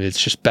affiliate and it's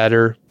just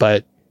better.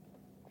 But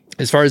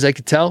as far as I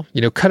could tell,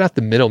 cut out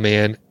the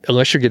middleman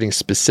unless you're getting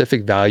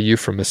specific value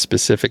from a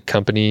specific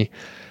company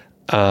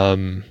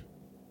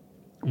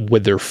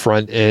with their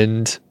front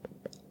end.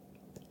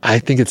 I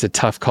think it's a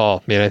tough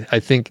call, man. I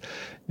think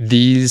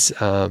these,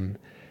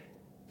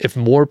 if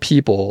more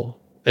people,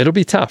 it'll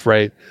be tough,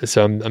 right?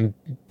 So I'm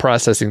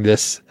processing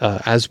this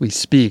as we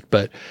speak,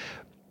 but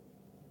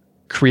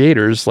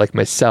creators like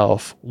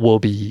myself will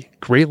be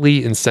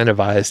greatly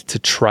incentivized to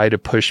try to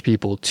push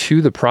people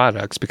to the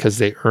products because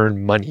they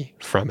earn money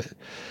from it.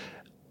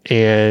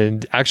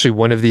 And actually,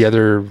 one of the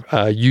other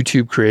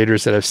YouTube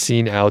creators that I've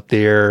seen out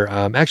there,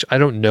 actually, I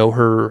don't know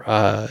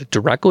her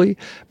directly,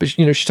 but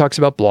she talks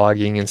about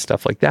blogging and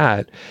stuff like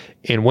that.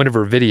 And one of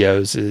her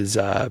videos is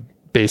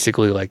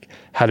basically like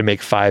how to make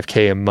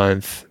 $5,000 a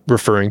month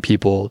referring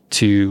people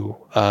to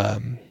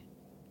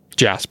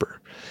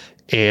Jasper.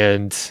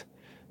 And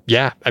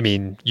yeah, I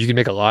mean, you can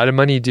make a lot of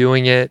money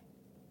doing it.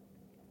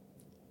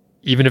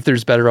 Even if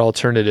there's better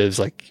alternatives,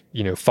 like,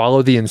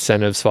 follow the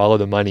incentives, follow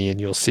the money,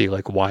 and you'll see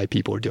like why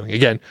people are doing it.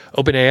 Again,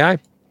 OpenAI,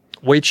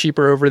 way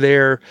cheaper over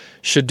there,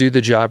 should do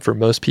the job for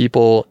most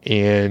people.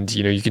 And,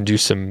 you can do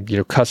some,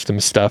 custom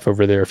stuff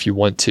over there if you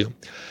want to.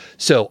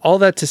 So all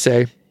that to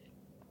say,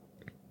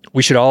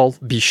 we should all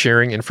be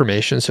sharing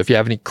information. So if you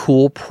have any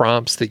cool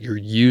prompts that you're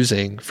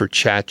using for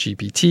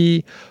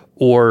ChatGPT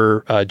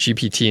or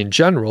GPT in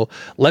general,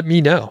 let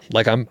me know.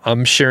 Like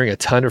I'm sharing a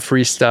ton of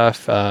free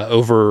stuff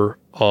over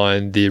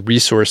on the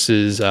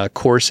resources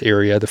course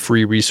area, the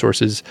free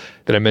resources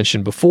that I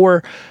mentioned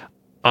before.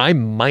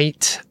 I'm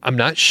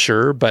not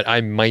sure, but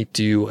I might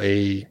do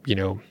a,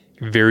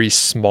 very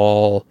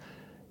small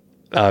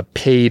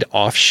paid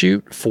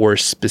offshoot for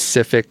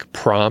specific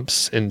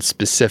prompts and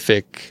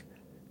specific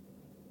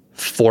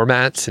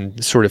formats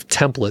and sort of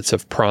templates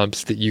of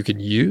prompts that you can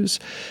use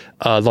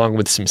along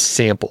with some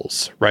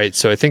samples, right?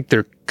 So I think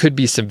there could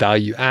be some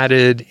value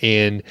added.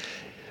 And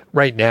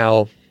right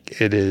now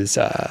it is,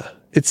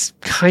 it's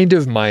kind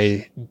of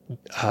my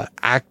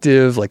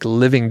active, like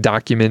living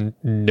document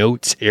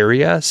notes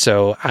area.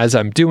 So as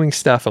I'm doing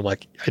stuff, I'm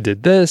like, I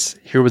did this,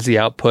 here was the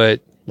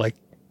output, like,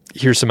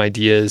 here's some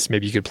ideas,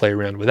 maybe you could play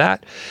around with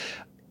that.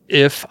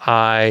 If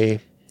I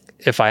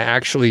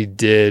actually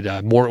did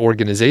more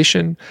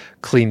organization,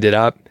 cleaned it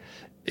up,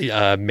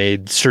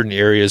 made certain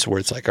areas where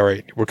it's like, all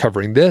right, we're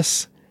covering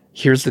this,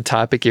 here's the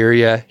topic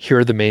area, here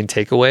are the main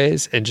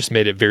takeaways, and just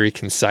made it very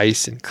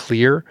concise and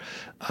clear.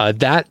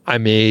 That I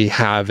may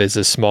have as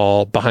a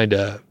small behind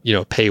a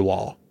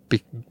paywall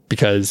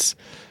because,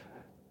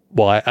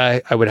 well,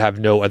 I would have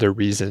no other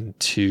reason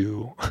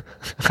to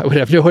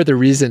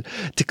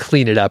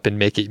clean it up and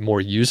make it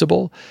more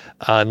usable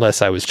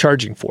unless I was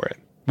charging for it,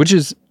 which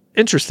is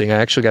interesting. I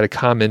actually got a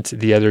comment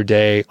the other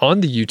day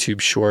on the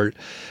YouTube short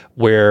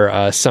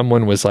where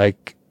someone was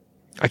like,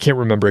 I can't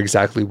remember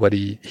exactly what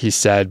he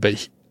said,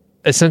 but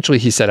essentially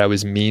he said I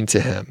was mean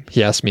to him.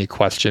 He asked me a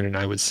question and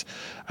I was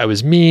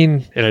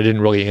mean and I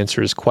didn't really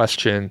answer his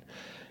question.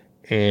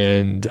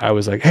 And I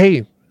was like,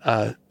 hey,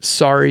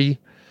 sorry.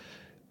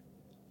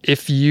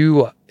 If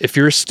you're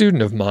a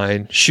student of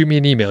mine, shoot me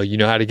an email. You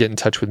know how to get in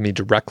touch with me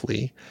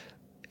directly.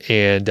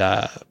 And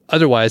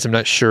otherwise, I'm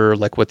not sure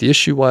like what the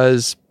issue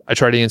was. I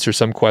try to answer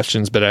some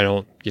questions, but I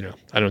don't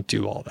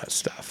do all that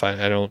stuff.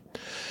 I'm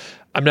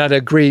not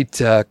a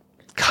great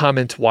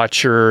comment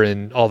watcher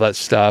and all that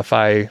stuff.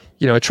 I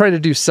try to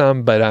do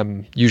some, but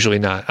I'm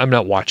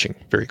not watching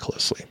very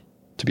closely,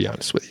 to be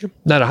honest with you.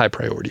 Not a high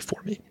priority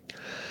for me.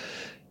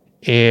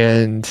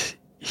 And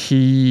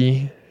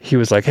he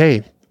was like,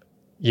 hey,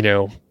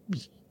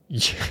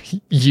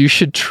 you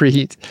should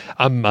treat,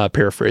 I'm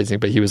paraphrasing,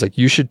 but he was like,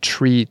 you should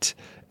treat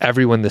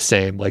everyone the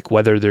same, like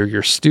whether they're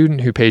your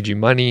student who paid you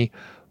money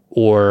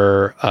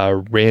or a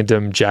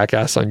random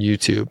jackass on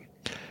YouTube.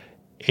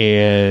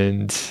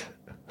 And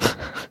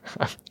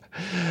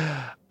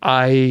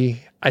I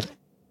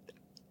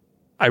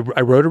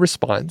wrote a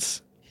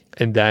response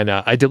and then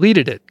I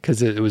deleted it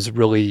because it was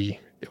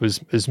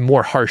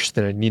more harsh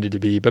than it needed to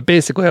be. But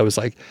basically I was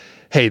like,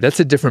 hey, that's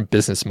a different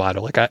business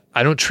model. Like I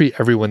don't treat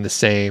everyone the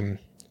same.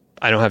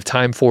 I don't have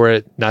time for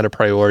it. Not a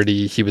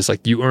priority. He was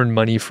like, you earn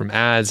money from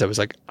ads. I was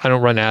like, I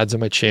don't run ads on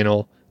my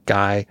channel,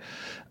 guy.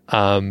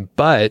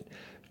 But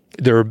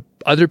there are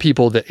other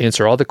people that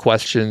answer all the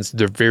questions.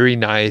 They're very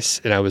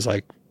nice. And I was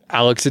like,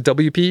 Alex at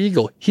WP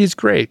Eagle, he's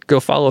great. Go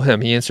follow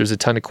him. He answers a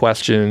ton of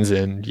questions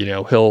and,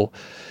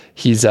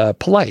 he's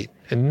polite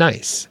and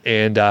nice.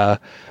 And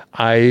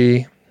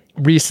I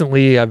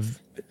recently,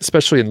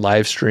 especially in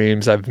live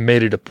streams, I've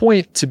made it a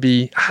point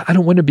to I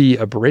don't want to be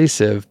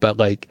abrasive, but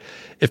like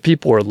if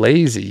people are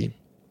lazy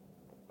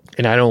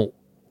and I don't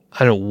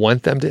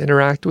want them to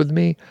interact with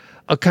me,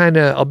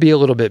 I'll be a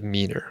little bit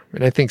meaner.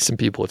 And I think some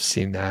people have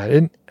seen that.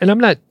 And I'm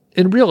not,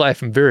 in real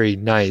life, I'm very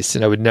nice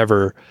and I would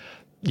never,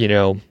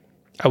 I'm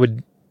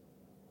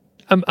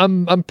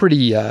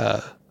pretty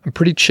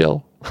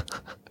chill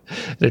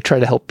and I try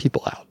to help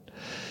people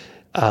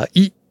out.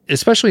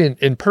 Especially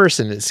in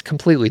person, it's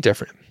completely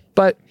different.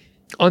 But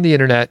on the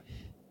internet,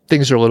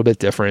 things are a little bit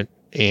different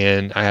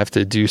and I have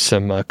to do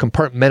some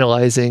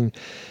compartmentalizing,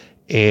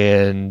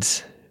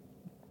 and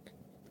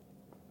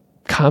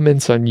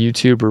comments on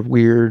YouTube are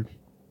weird.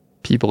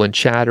 People in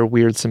chat are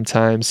weird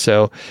sometimes.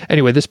 So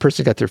anyway, this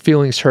person got their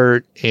feelings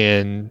hurt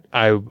and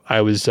I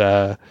was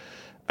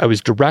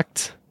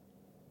direct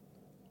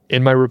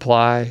in my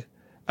reply,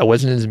 I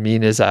wasn't as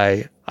mean as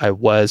I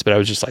was, but I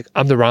was just like,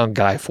 I'm the wrong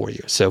guy for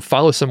you. So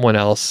follow someone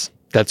else.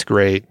 That's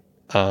great.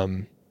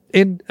 And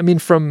I mean,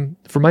 from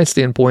my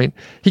standpoint,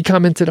 he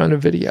commented on a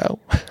video,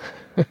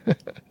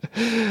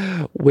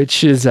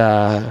 which is,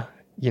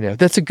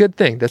 that's a good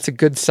thing. That's a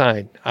good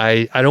sign.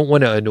 I don't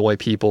want to annoy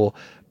people,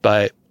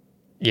 but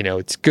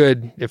it's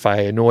good if I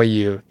annoy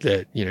you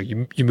that,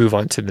 you move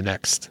on to the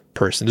next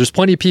person. There's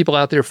plenty of people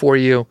out there for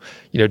you,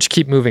 just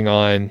keep moving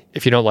on.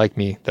 If you don't like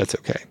me, that's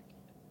okay.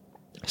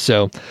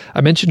 So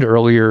I mentioned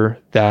earlier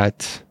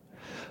that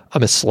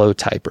I'm a slow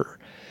typer.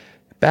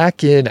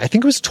 Back in, I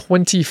think it was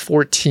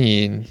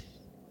 2014,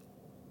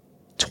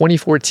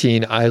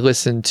 I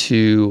listened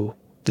to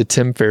the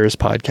Tim Ferriss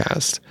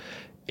podcast,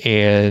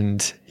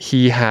 and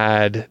he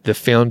had the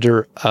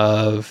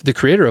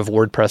creator of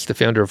WordPress, the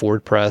founder of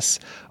WordPress,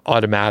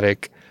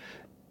 Automatic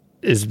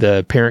is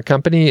the parent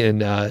company,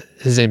 and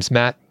his name's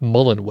Matt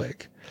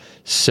Mullenweg.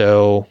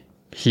 So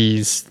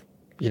he's,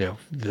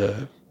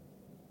 the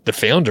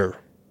founder,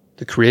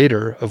 the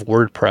creator of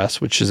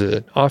WordPress, which is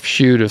an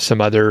offshoot of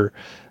some other,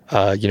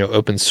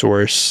 open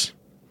source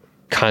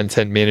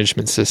content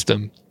management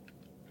system.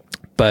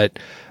 But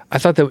I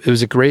thought that it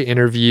was a great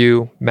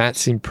interview. Matt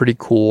seemed pretty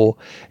cool.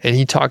 And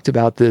he talked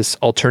about this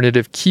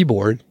alternative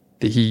keyboard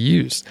that he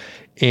used.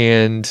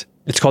 And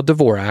it's called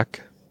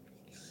Dvorak.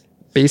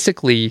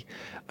 Basically,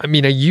 I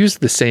mean, I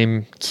used the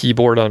same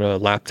keyboard on a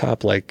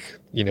laptop, like,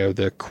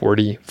 the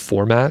QWERTY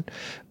format,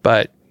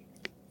 but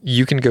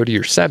you can go to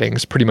your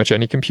settings, pretty much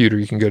any computer,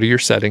 you can go to your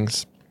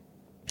settings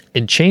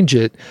and change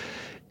it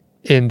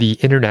in the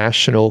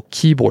international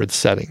keyboard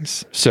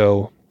settings.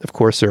 So, of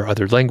course, there are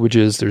other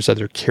languages, there's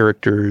other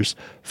characters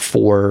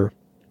for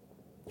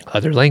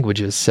other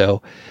languages.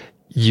 So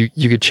you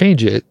could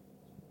change it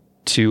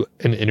to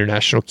an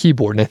international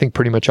keyboard. And I think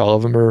pretty much all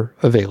of them are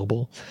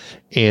available.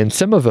 And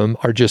some of them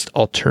are just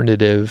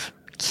alternative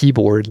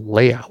keyboard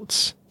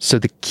layouts. So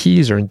the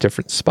keys are in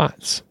different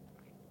spots.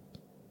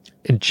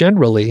 And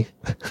generally,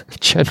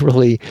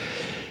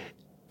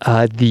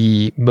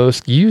 the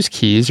most used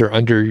keys are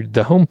under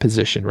the home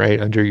position, right?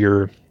 Under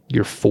your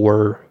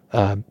four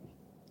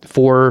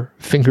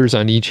fingers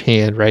on each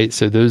hand, right?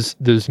 So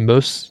those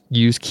most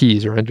used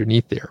keys are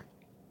underneath there.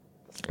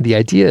 The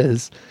idea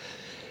is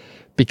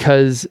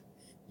because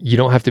you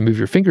don't have to move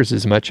your fingers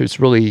as much, it's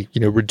really,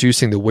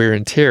 reducing the wear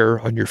and tear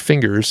on your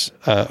fingers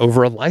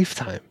over a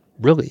lifetime,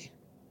 really.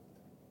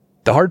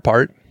 The hard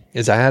part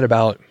is I had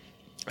about,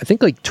 I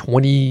think like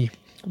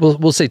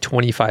we'll say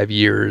 25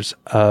 years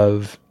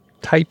of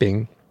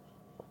typing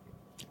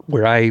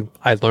where I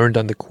learned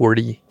on the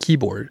QWERTY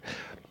keyboard.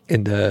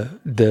 And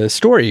the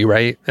story,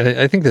 right? And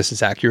I think this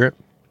is accurate.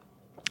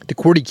 The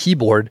QWERTY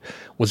keyboard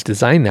was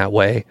designed that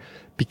way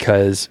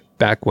because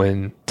back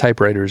when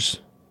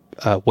typewriters,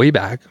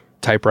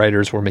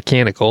 typewriters were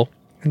mechanical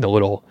and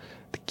the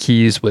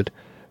keys would,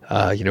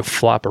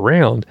 flop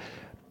around.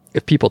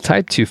 If people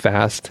typed too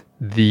fast,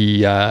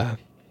 the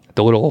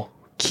little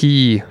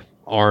key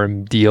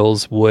arm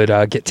deals would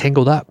get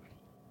tangled up.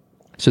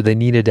 So they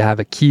needed to have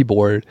a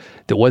keyboard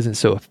that wasn't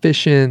so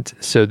efficient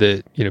so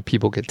that,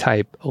 people could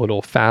type a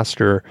little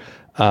faster,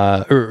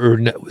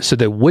 so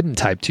they wouldn't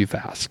type too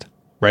fast,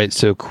 right?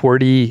 So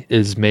QWERTY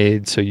is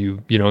made so you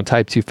don't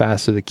type too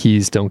fast so the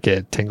keys don't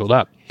get tangled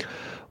up.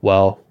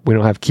 Well, we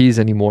don't have keys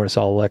anymore. It's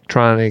all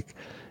electronic.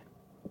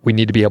 We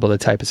need to be able to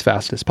type as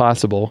fast as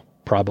possible,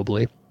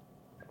 probably.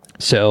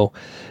 So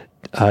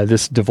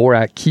this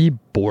Dvorak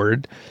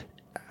keyboard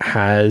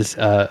has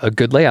a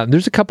good layout. And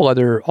there's a couple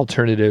other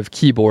alternative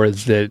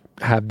keyboards that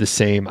have the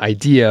same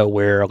idea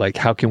where, like,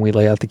 how can we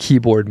lay out the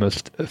keyboard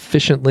most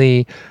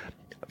efficiently?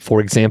 For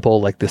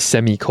example, like the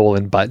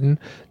semicolon button,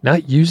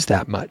 not used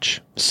that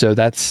much. So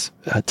that's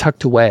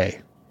tucked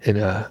away in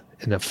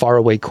a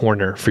faraway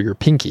corner for your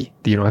pinky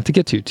that you don't have to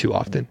get to too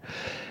often.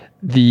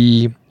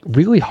 The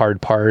really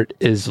hard part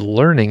is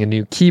learning a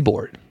new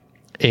keyboard.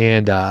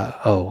 And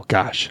oh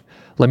gosh,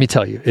 let me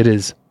tell you, it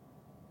is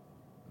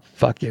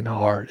fucking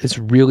hard. It's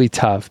really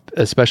tough,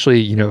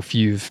 especially, if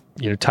you've,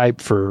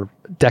 typed for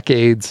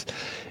decades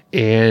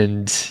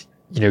and,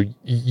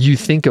 you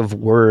think of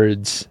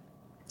words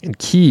and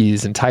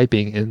keys and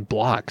typing in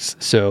blocks.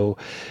 So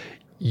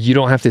you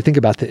don't have to think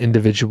about the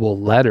individual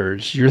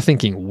letters. You're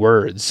thinking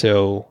words.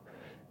 So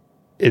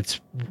it's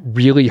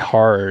really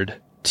hard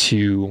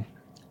to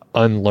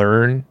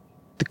unlearn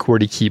the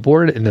QWERTY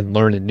keyboard and then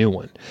learn a new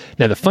one.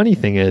 Now, the funny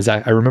thing is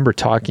I remember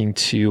talking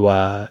to,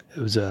 it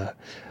was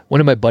one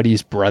of my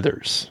buddy's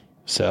brothers.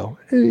 So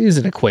he's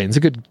an acquaintance, a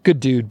good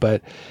dude,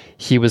 but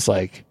he was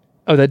like,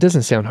 oh, that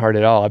doesn't sound hard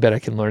at all. I bet I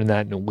can learn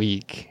that in a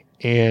week.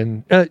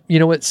 And you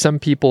know what? Some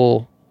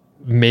people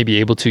may be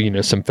able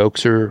to, some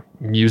folks are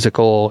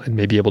musical and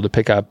may be able to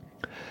pick up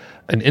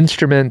an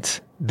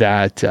instrument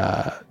that,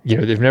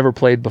 they've never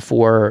played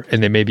before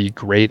and they may be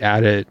great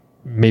at it.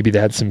 Maybe they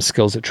had some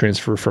skills that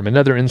transfer from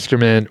another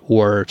instrument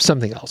or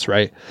something else,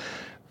 right?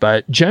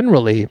 But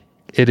generally,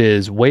 it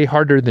is way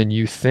harder than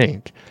you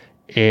think.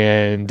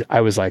 And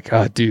I was like,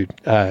 oh, dude,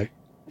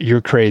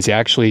 you're crazy.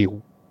 Actually,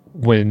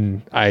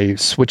 when I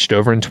switched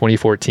over in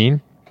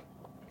 2014,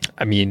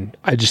 I mean,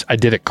 I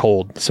did it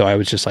cold. So I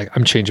was just like,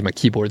 I'm changing my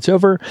keyboards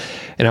over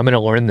and I'm going to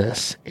learn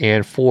this.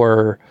 And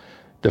for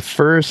the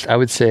first, I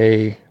would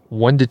say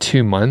 1 to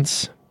 2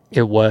 months,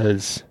 it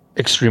was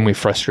extremely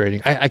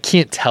frustrating. I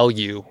can't tell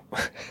you,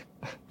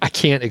 I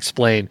can't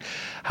explain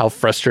how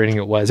frustrating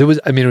it was. It was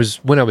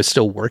when I was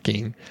still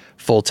working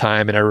full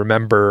time. And I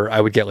remember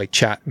I would get like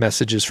chat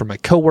messages from my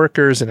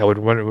coworkers and I would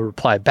want to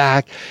reply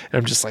back. And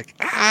I'm just like,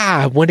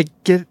 I want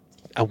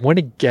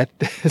to get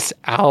this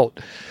out.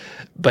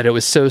 But it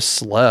was so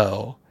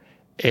slow.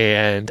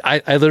 And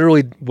I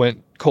literally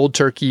went cold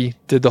turkey,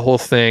 did the whole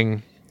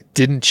thing,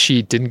 didn't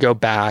cheat, didn't go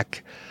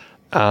back.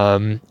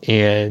 And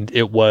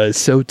it was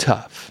so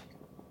tough.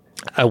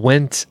 I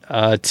went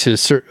to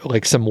some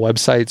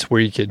websites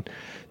where you could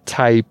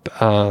type,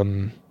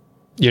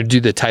 do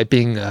the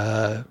typing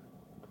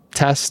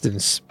test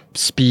and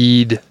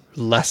speed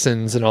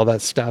lessons and all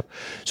that stuff.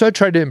 So I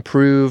tried to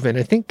improve. And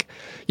I think,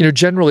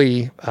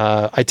 generally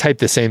I type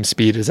the same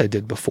speed as I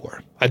did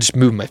before. I just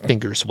move my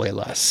fingers way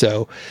less.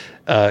 So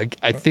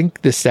I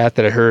think the stat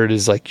that I heard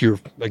is like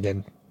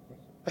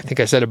I think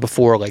I said it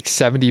before, like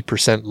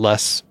 70%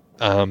 less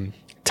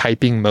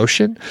typing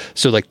motion.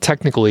 So like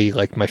technically,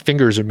 like my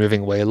fingers are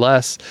moving way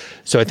less.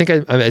 So I think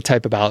I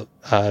type about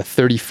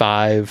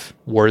 35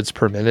 words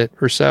per minute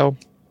or so.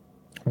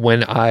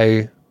 When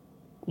I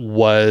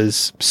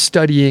was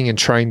studying and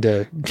trying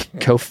to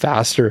go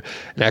faster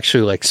and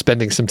actually like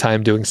spending some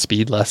time doing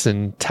speed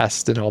lesson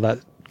tests and all that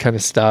kind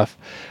of stuff,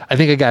 I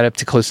think I got up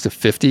to close to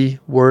 50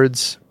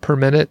 words per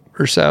minute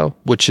or so,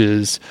 which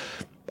is,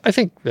 I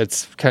think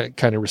that's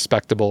kind of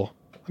respectable.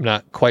 I'm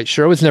not quite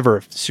sure. I was never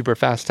a super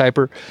fast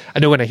typer. I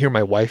know when I hear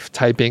my wife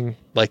typing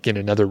like in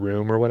another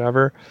room or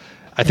whatever,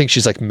 I think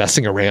she's like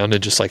messing around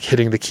and just like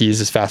hitting the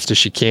keys as fast as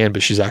she can,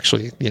 but she's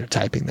actually,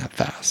 typing that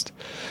fast.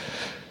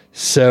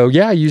 So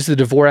yeah, I use the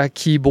Dvorak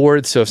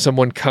keyboard. So if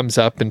someone comes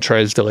up and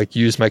tries to like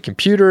use my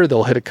computer,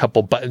 they'll hit a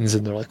couple buttons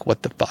and they're like,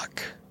 what the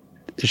fuck?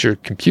 Is your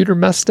computer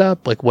messed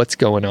up? Like what's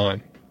going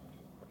on?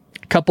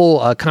 A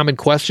couple common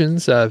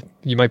questions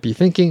you might be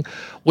thinking,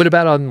 what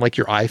about on like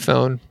your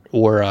iPhone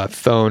or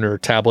phone or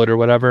tablet or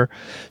whatever?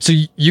 So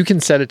you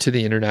can set it to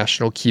the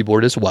international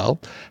keyboard as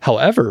well.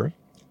 However,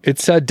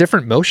 it's a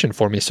different motion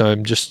for me. So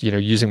I'm just,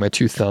 using my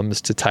two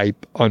thumbs to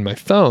type on my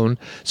phone.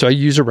 So I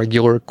use a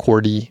regular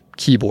QWERTY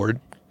keyboard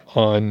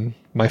on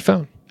my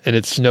phone and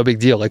it's no big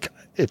deal. Like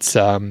it's,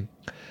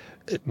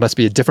 it must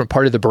be a different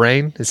part of the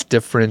brain. It's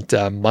different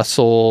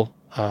muscle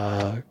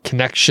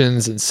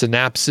connections and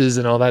synapses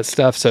and all that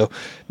stuff. So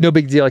no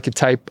big deal. I could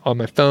type on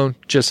my phone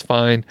just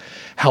fine.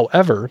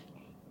 However,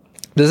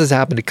 this has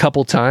happened a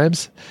couple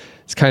times.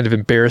 It's kind of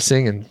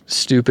embarrassing and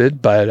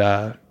stupid,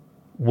 but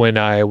when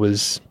I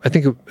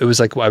think it was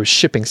like I was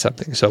shipping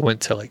something. So I went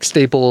to like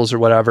Staples or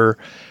whatever,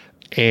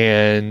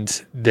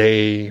 and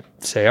they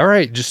say, all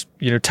right, just,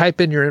 type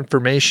in your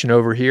information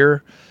over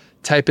here,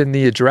 type in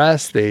the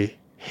address. They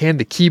hand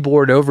the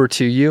keyboard over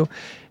to you,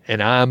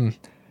 and I'm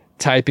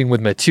typing with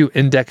my two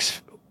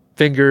index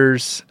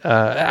fingers.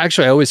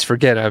 Actually, I always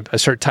forget. I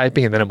start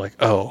typing, and then I'm like,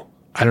 oh,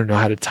 I don't know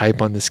how to type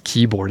on this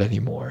keyboard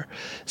anymore.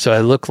 So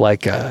I look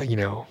like a,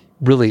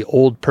 really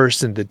old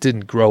person that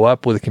didn't grow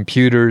up with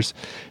computers,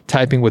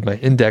 typing with my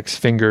index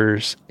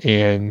fingers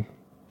and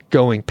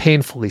going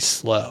painfully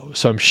slow.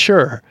 So I'm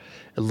sure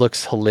it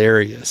looks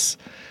hilarious.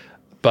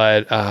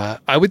 But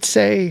I would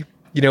say,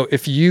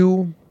 if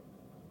you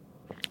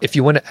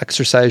want to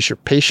exercise your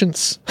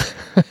patience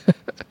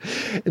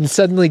and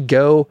suddenly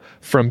go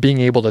from being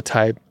able to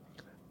type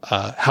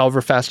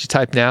however fast you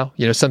type now,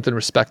 something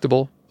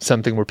respectable,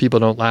 something where people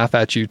don't laugh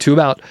at you, to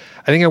about,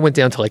 I think I went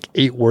down to like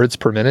 8 words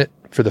per minute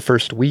for the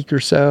first week or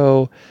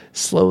so.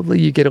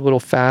 Slowly you get a little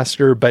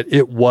faster, but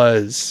it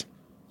was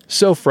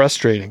so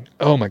frustrating.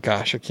 Oh my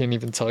gosh, I can't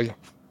even tell you.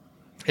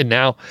 And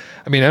now,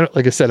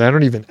 like I said, I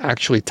don't even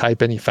actually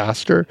type any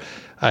faster.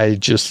 I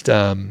just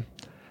have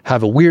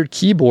a weird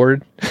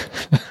keyboard.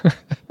 I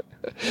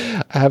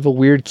have a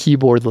weird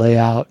keyboard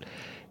layout,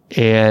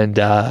 and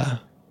I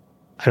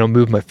don't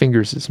move my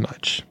fingers as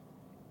much.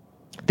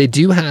 They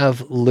do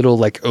have little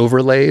like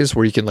overlays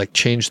where you can like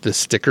change the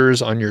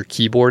stickers on your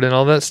keyboard and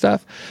all that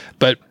stuff,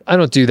 but I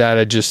don't do that.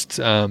 I just,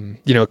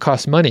 it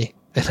costs money.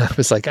 And I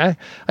was like, I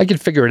can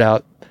figure it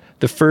out.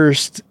 The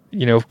first,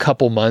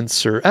 couple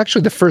months, or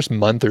actually the first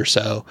month or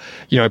so,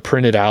 I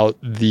printed out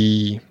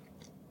the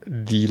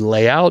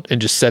layout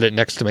and just set it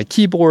next to my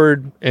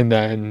keyboard. And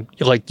then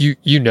like,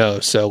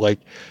 so like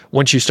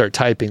once you start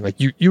typing, like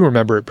you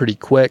remember it pretty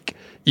quick,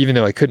 even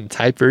though I couldn't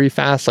type very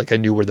fast. Like I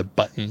knew where the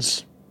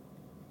buttons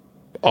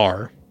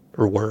are.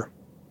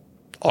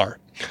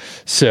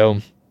 So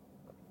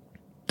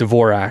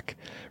Dvorak,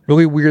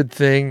 really weird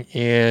thing.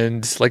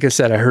 And like I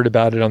said, I heard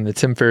about it on the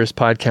Tim Ferriss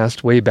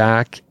podcast way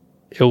back.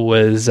 It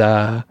was,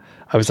 I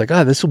was like,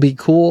 oh, this will be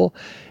cool.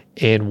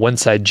 And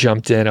once I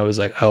jumped in, I was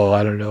like, oh,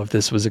 I don't know if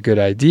this was a good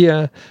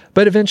idea.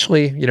 But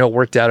eventually, it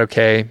worked out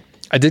okay.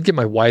 I did get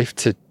my wife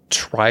to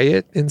try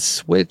it in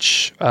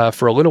Switch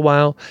for a little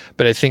while,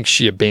 but I think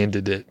she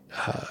abandoned it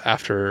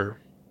after,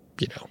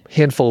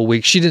 handful of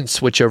weeks. She didn't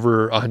switch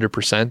over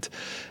 100%.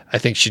 I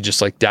think she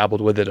just like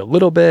dabbled with it a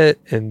little bit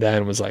and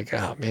then was like,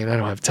 oh man, I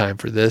don't have time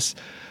for this.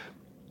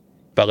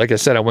 But like I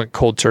said, I went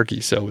cold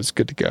turkey, so it was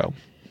good to go.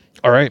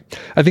 All right.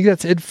 I think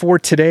that's it for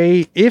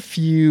today.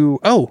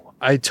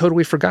 I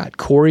totally forgot.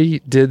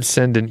 Corey did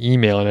send an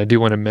email, and I do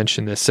want to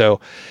mention this. So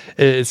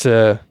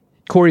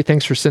Corey,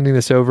 thanks for sending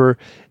this over.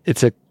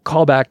 It's a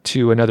callback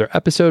to another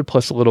episode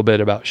plus a little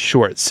bit about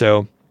shorts.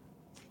 So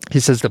he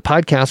says the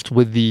podcast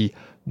with the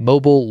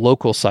mobile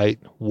local site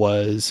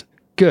was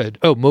good.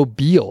 Oh,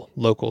 mobile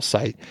local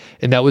site.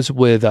 And that was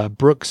with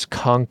Brooks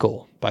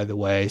Conkle, by the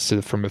way.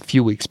 So from a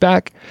few weeks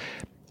back.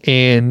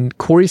 And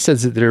Corey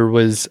says that there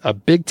was a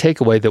big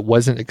takeaway that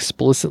wasn't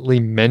explicitly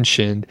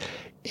mentioned.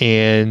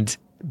 And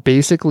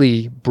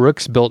basically,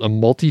 Brooks built a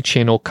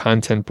multi-channel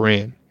content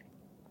brand.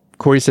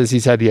 Corey says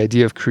he's had the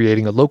idea of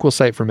creating a local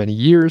site for many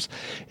years.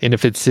 And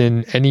if it's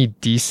in any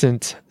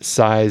decent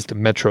sized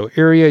metro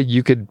area,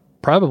 you could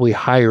probably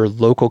hire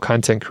local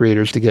content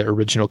creators to get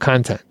original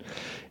content.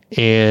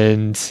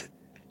 And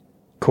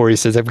Corey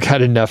says, I've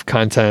got enough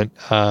content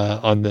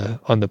on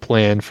the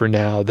plan for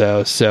now,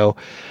 though. So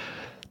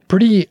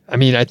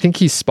I think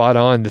he's spot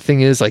on. The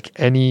thing is, like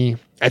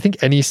I think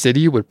any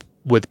city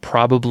with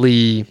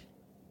probably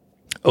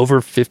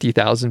over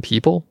 50,000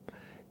 people,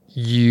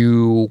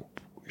 you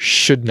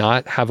should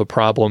not have a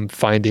problem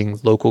finding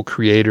local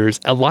creators.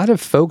 A lot of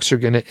folks are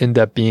going to end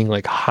up being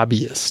like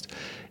hobbyists,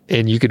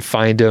 and you could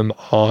find them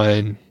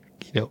on,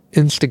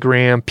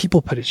 Instagram.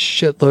 People put a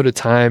shitload of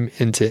time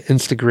into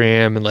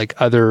Instagram and like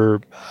other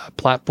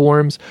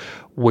platforms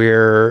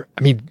where,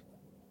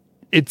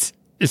 it's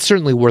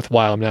certainly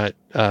worthwhile. I'm not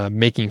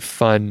making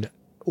fun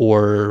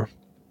or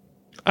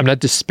I'm not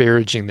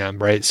disparaging them,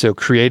 right? So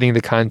creating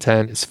the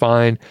content is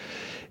fine.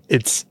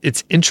 It's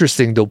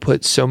interesting. They'll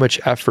put so much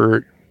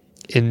effort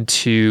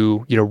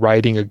into,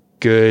 writing a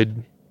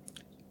good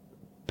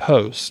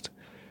post,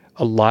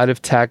 a lot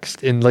of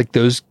text, and like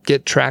those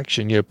get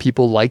traction,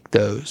 people like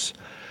those,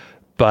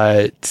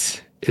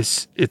 but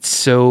it's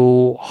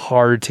so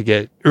hard to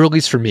get, or at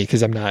least for me,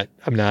 because I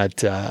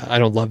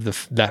don't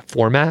love that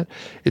format.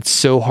 It's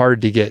so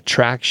hard to get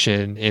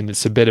traction, and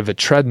it's a bit of a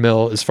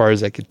treadmill as far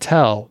as I could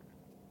tell.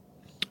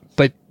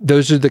 But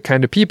those are the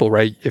kind of people,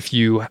 right? If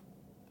you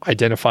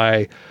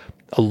identify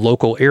a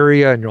local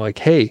area and you're like,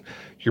 hey,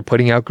 you're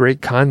putting out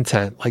great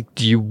content. Like,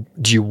 do you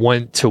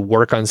want to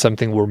work on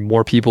something where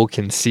more people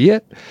can see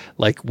it?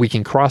 Like, we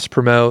can cross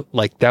promote.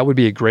 Like, that would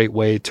be a great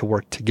way to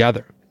work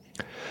together.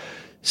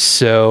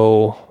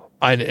 So,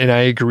 I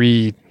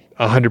agree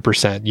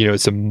 100%.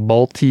 It's a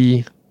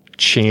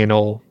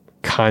multi-channel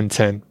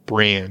content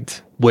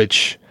brand,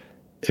 which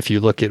if you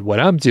look at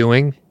what I'm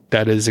doing,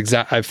 that is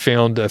I've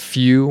found a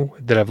few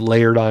that I've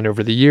layered on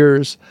over the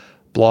years: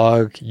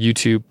 blog,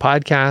 YouTube,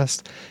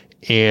 podcast,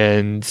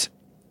 and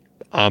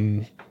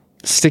I'm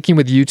sticking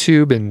with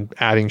YouTube and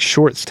adding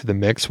shorts to the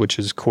mix, which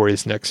is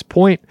Corey's next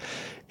point.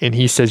 And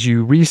he says,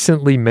 you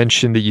recently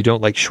mentioned that you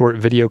don't like short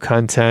video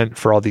content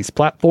for all these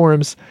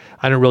platforms.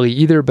 I don't really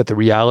either, but the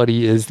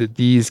reality is that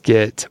these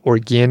get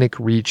organic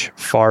reach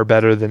far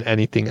better than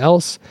anything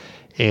else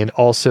and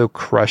also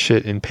crush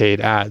it in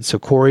paid ads. So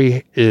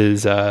Corey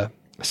is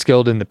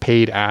skilled in the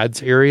paid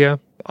ads area.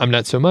 I'm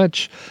not so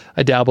much.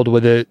 I dabbled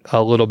with it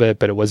a little bit,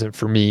 but it wasn't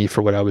for me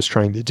for what I was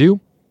trying to do.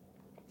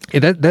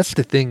 And that's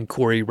the thing,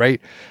 Corey, right?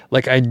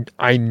 Like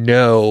I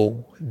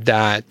know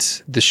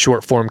that the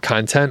short form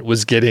content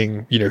was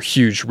getting,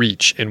 huge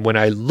reach. And when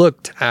I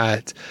looked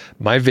at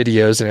my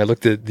videos and I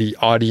looked at the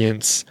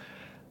audience,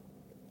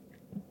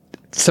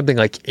 something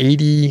like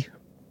 80%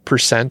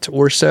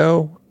 or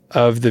so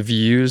of the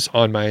views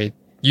on my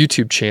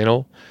YouTube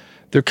channel,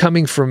 they're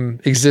coming from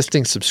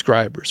existing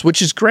subscribers,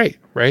 which is great,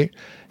 right?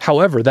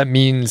 However, that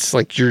means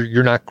like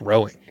you're not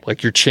growing.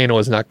 Like your channel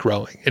is not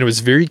growing. And it was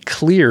very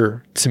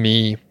clear to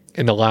me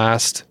in the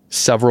last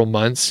several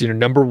months.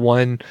 Number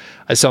one,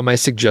 I saw my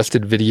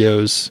suggested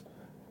videos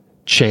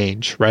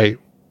change, right?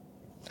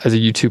 As a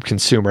YouTube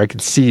consumer, I can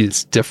see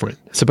it's different.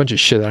 It's a bunch of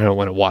shit that I don't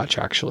want to watch,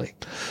 actually.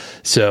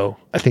 So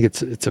I think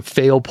it's a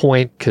fail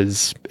point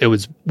because it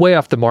was way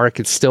off the mark.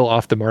 It's still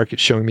off the mark.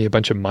 It's showing me a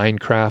bunch of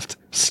Minecraft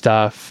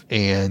stuff.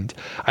 And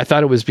I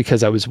thought it was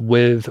because I was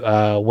with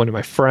one of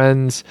my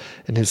friends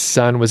and his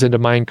son was into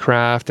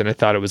Minecraft. And I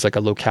thought it was like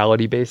a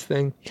locality-based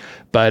thing.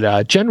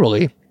 But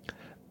generally,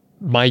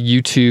 my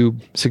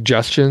YouTube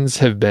suggestions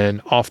have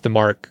been off the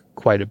mark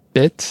quite a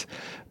bit.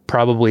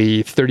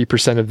 Probably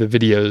 30% of the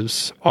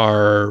videos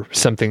are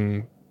some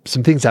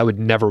things I would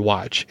never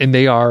watch. And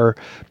they are,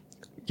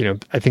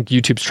 I think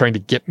YouTube's trying to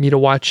get me to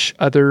watch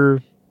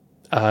other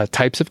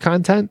types of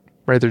content,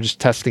 right? They're just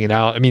testing it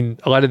out.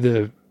 A lot of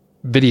the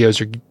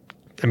videos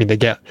they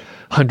get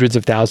hundreds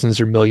of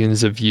thousands or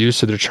millions of views.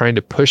 So they're trying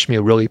to push me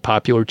to really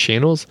popular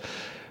channels,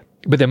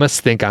 but they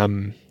must think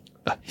I'm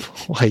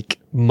like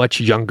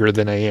much younger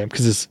than I am.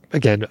 Cause it's,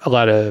 again, a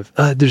lot of,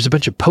 there's a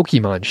bunch of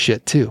Pokemon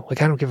shit too.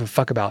 Like I don't give a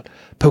fuck about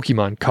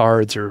Pokemon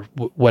cards or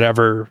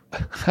whatever.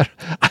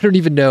 I don't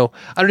even know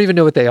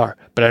what they are,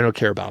 but I don't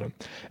care about them.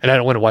 And I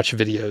don't want to watch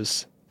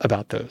videos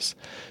about those.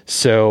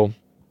 So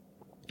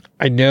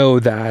I know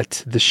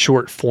that the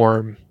short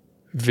form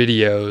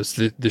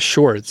videos, the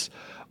shorts,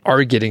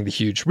 are getting the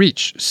huge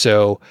reach.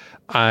 So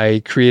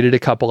I created a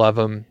couple of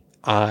them.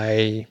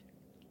 I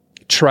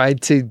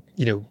tried to,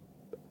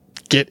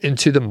 get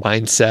into the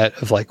mindset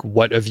of like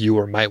what a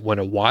viewer might want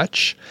to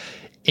watch.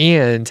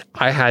 And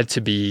I had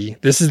to be,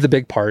 this is the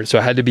big part. So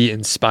I had to be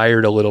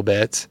inspired a little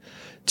bit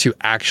to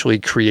actually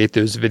create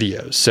those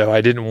videos. So I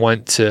didn't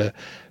want to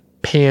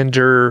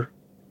pander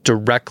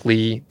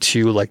directly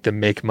to like the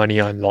make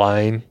money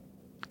online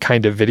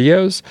kind of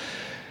videos.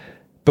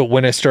 But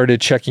when I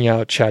started checking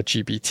out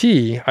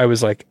ChatGPT, I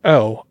was like,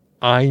 oh,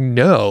 I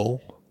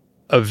know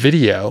a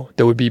video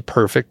that would be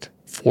perfect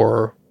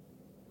for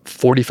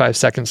 45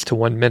 seconds to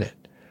 1 minute.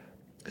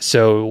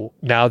 So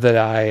now that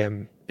I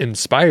am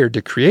inspired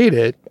to create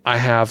it, I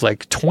have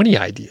like 20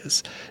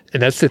 ideas.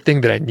 And that's the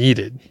thing that I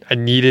needed. I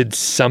needed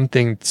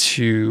something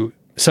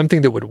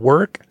that would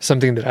work,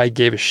 something that I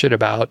gave a shit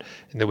about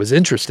and that was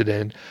interested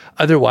in.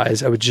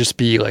 Otherwise, I would just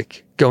be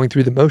like going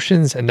through the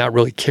motions and not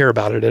really care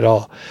about it at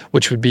all,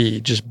 which would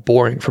be just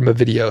boring from a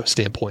video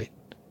standpoint.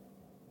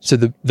 So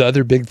the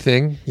other big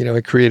thing,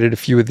 I created a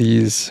few of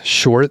these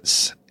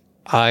shorts.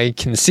 I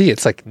can see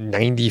it's like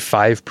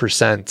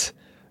 95%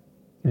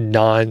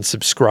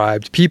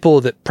 non-subscribed people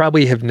that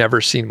probably have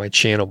never seen my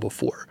channel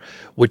before,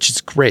 which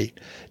is great.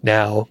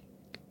 Now,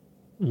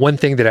 one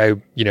thing that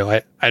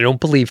I don't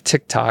believe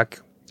TikTok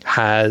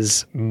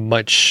has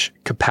much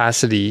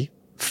capacity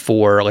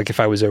for, like if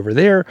I was over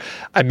there,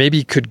 I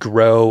maybe could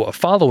grow a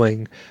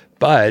following,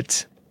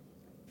 but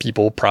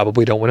people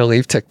probably don't want to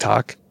leave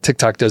TikTok.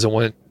 TikTok doesn't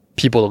want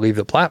people to leave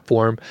the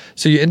platform.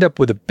 So you end up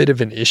with a bit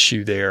of an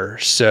issue there.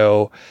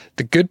 So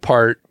the good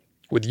part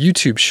with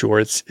YouTube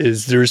Shorts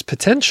is there's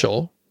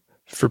potential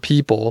for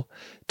people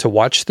to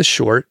watch the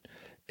short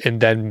and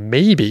then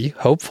maybe,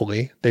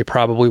 hopefully, they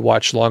probably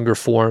watch longer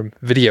form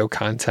video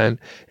content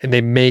and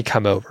they may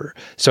come over.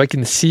 So I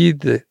can see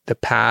the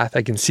path,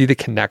 I can see the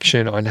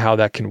connection on how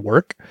that can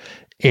work.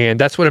 And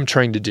that's what I'm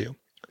trying to do.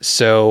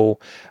 So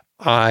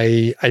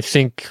I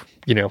think,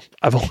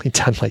 I've only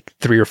done like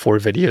 3 or 4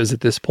 videos at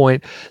this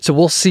point. So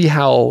we'll see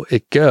how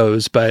it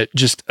goes. But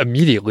just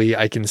immediately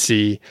I can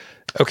see,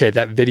 okay,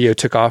 that video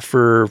took off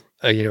for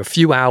a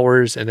few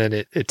hours and then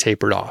it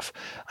tapered off.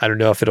 I don't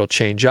know if it'll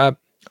change up.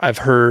 I've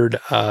heard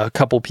a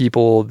couple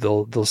people,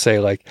 they'll say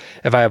like,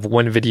 if I have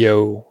one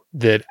video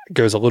that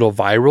goes a little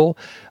viral,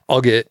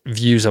 I'll get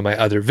views on my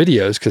other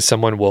videos because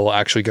someone will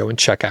actually go and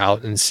check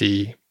out and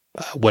see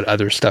what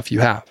other stuff you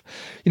have.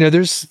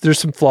 There's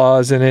some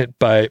flaws in it,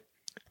 but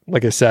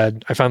like I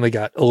said, I finally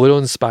got a little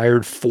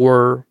inspired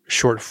for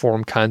short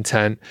form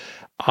content.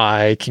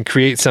 I can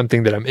create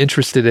something that I'm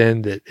interested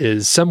in that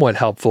is somewhat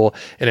helpful,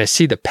 and I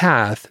see the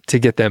path to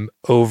get them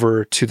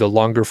over to the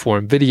longer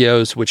form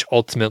videos, which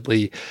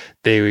ultimately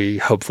they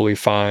hopefully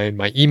find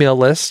my email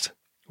list,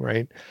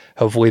 right?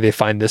 Hopefully they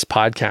find this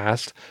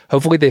podcast.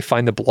 Hopefully they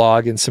find the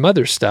blog and some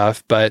other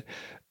stuff. But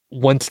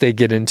once they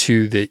get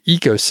into the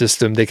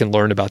ecosystem, they can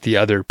learn about the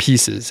other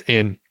pieces.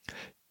 And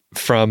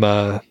from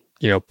a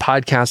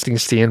podcasting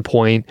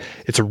standpoint,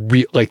 it's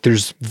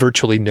there's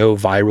virtually no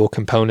viral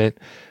component.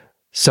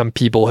 Some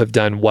people have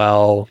done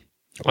well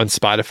on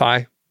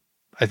Spotify.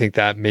 I think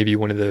that may be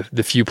one of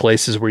the few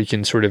places where you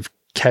can sort of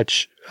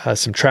catch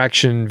some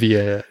traction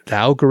via the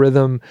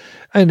algorithm.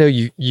 I know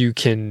you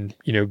can,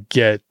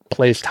 get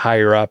placed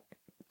higher up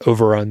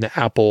over on the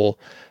Apple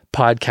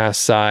podcast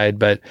side,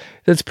 but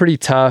that's pretty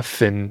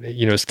tough. And,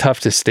 it's tough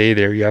to stay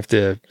there. You have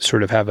to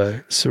sort of have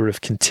a sort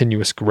of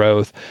continuous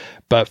growth.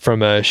 But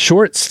from a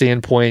short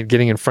standpoint,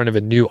 getting in front of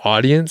a new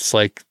audience,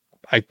 like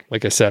I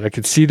said, I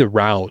could see the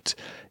route.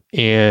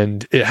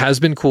 And it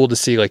has been cool to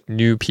see like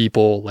new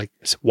people like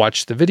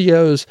watch the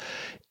videos.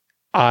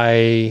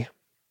 I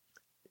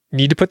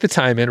need to put the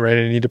time in, right?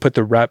 I need to put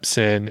the reps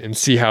in and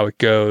see how it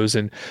goes.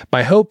 And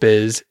my hope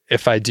is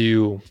if I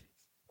do,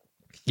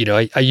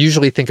 I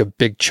usually think of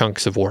big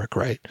chunks of work,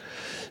 right?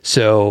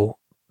 So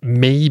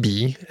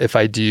maybe if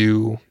I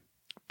do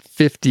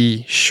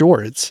 50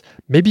 shorts,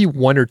 maybe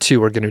 1 or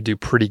 2 are going to do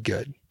pretty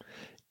good.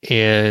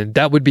 And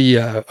that would be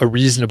a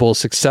reasonable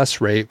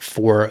success rate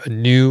for a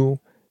new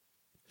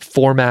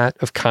format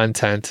of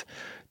content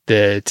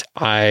that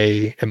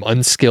I am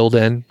unskilled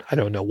in. I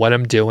don't know what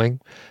I'm doing.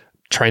 I'm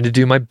trying to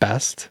do my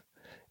best.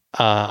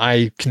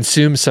 I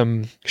consume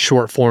some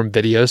short form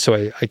videos,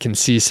 so I can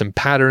see some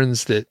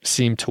patterns that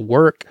seem to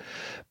work,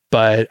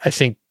 but I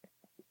think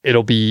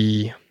it'll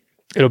be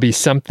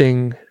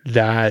something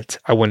that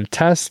I want to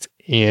test.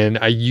 And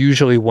I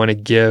usually want to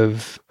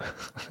give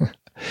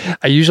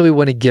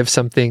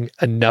something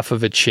enough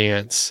of a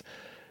chance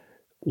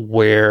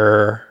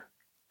where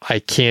I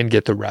can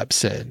get the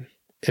reps in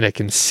and I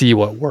can see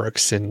what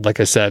works. And like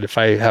I said, if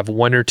I have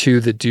 1 or 2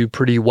 that do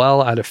pretty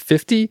well out of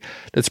 50,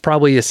 that's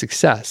probably a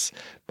success.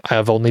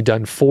 I've only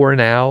done 4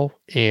 now,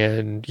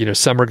 and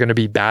some are going to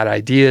be bad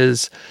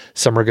ideas,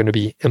 some are going to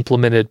be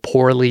implemented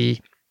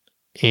poorly,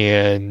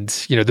 and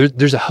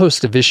there's a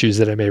host of issues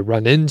that I may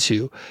run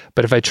into.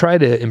 But if I try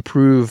to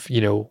improve,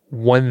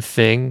 one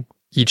thing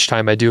each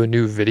time I do a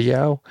new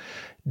video,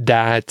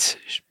 that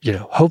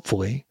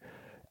hopefully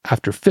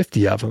after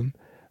 50 of them,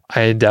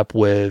 I end up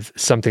with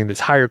something that's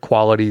higher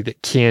quality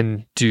that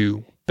can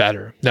do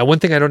better. Now, one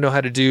thing I don't know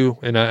how to do,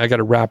 and I got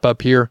to wrap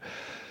up here,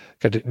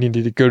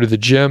 needed to go to the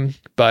gym,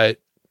 but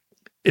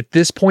at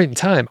this point in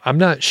time, I'm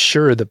not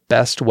sure the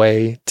best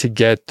way to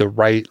get the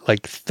right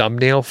like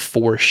thumbnail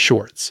for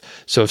shorts.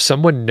 So if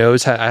someone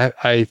knows how,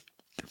 I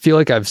feel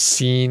like I've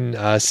seen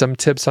some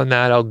tips on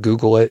that. I'll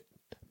Google it.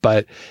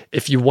 But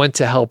if you want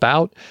to help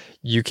out,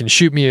 you can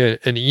shoot me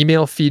an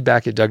email,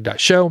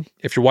 feedback@doug.show.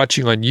 If you're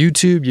watching on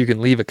YouTube, you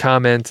can leave a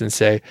comment and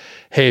say,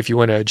 hey, if you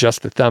want to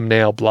adjust the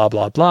thumbnail, blah,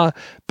 blah, blah.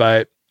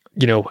 But,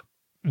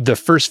 the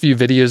first few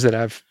videos that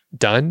I've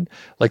done,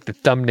 like the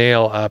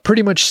thumbnail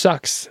pretty much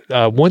sucks.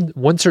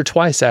 Once or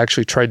twice, I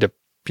actually tried to,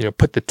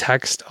 put the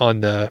text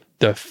on the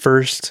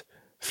first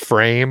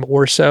frame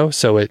or so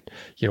it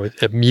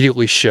it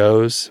immediately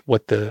shows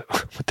what the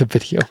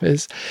video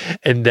is,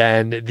 and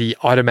then the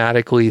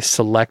automatically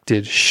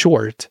selected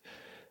short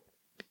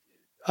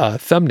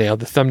thumbnail,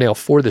 the thumbnail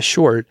for the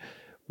short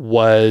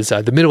was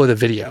the middle of the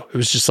video. It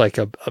was just like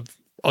a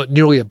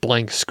nearly a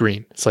blank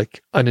screen. It's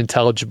like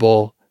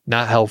unintelligible,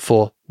 not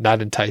helpful,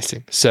 not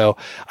enticing. So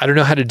I don't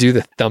know how to do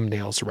the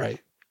thumbnails right.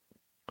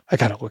 I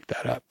got to look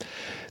that up.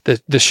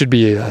 This should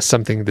be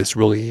something that's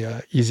really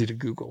easy to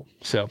Google.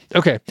 So,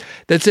 okay,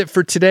 that's it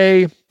for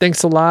today.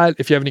 Thanks a lot.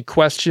 If you have any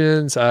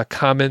questions,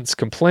 comments,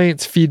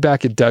 complaints,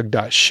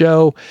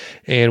 feedback@doug.show,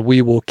 and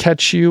we will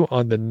catch you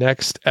on the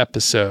next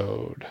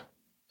episode.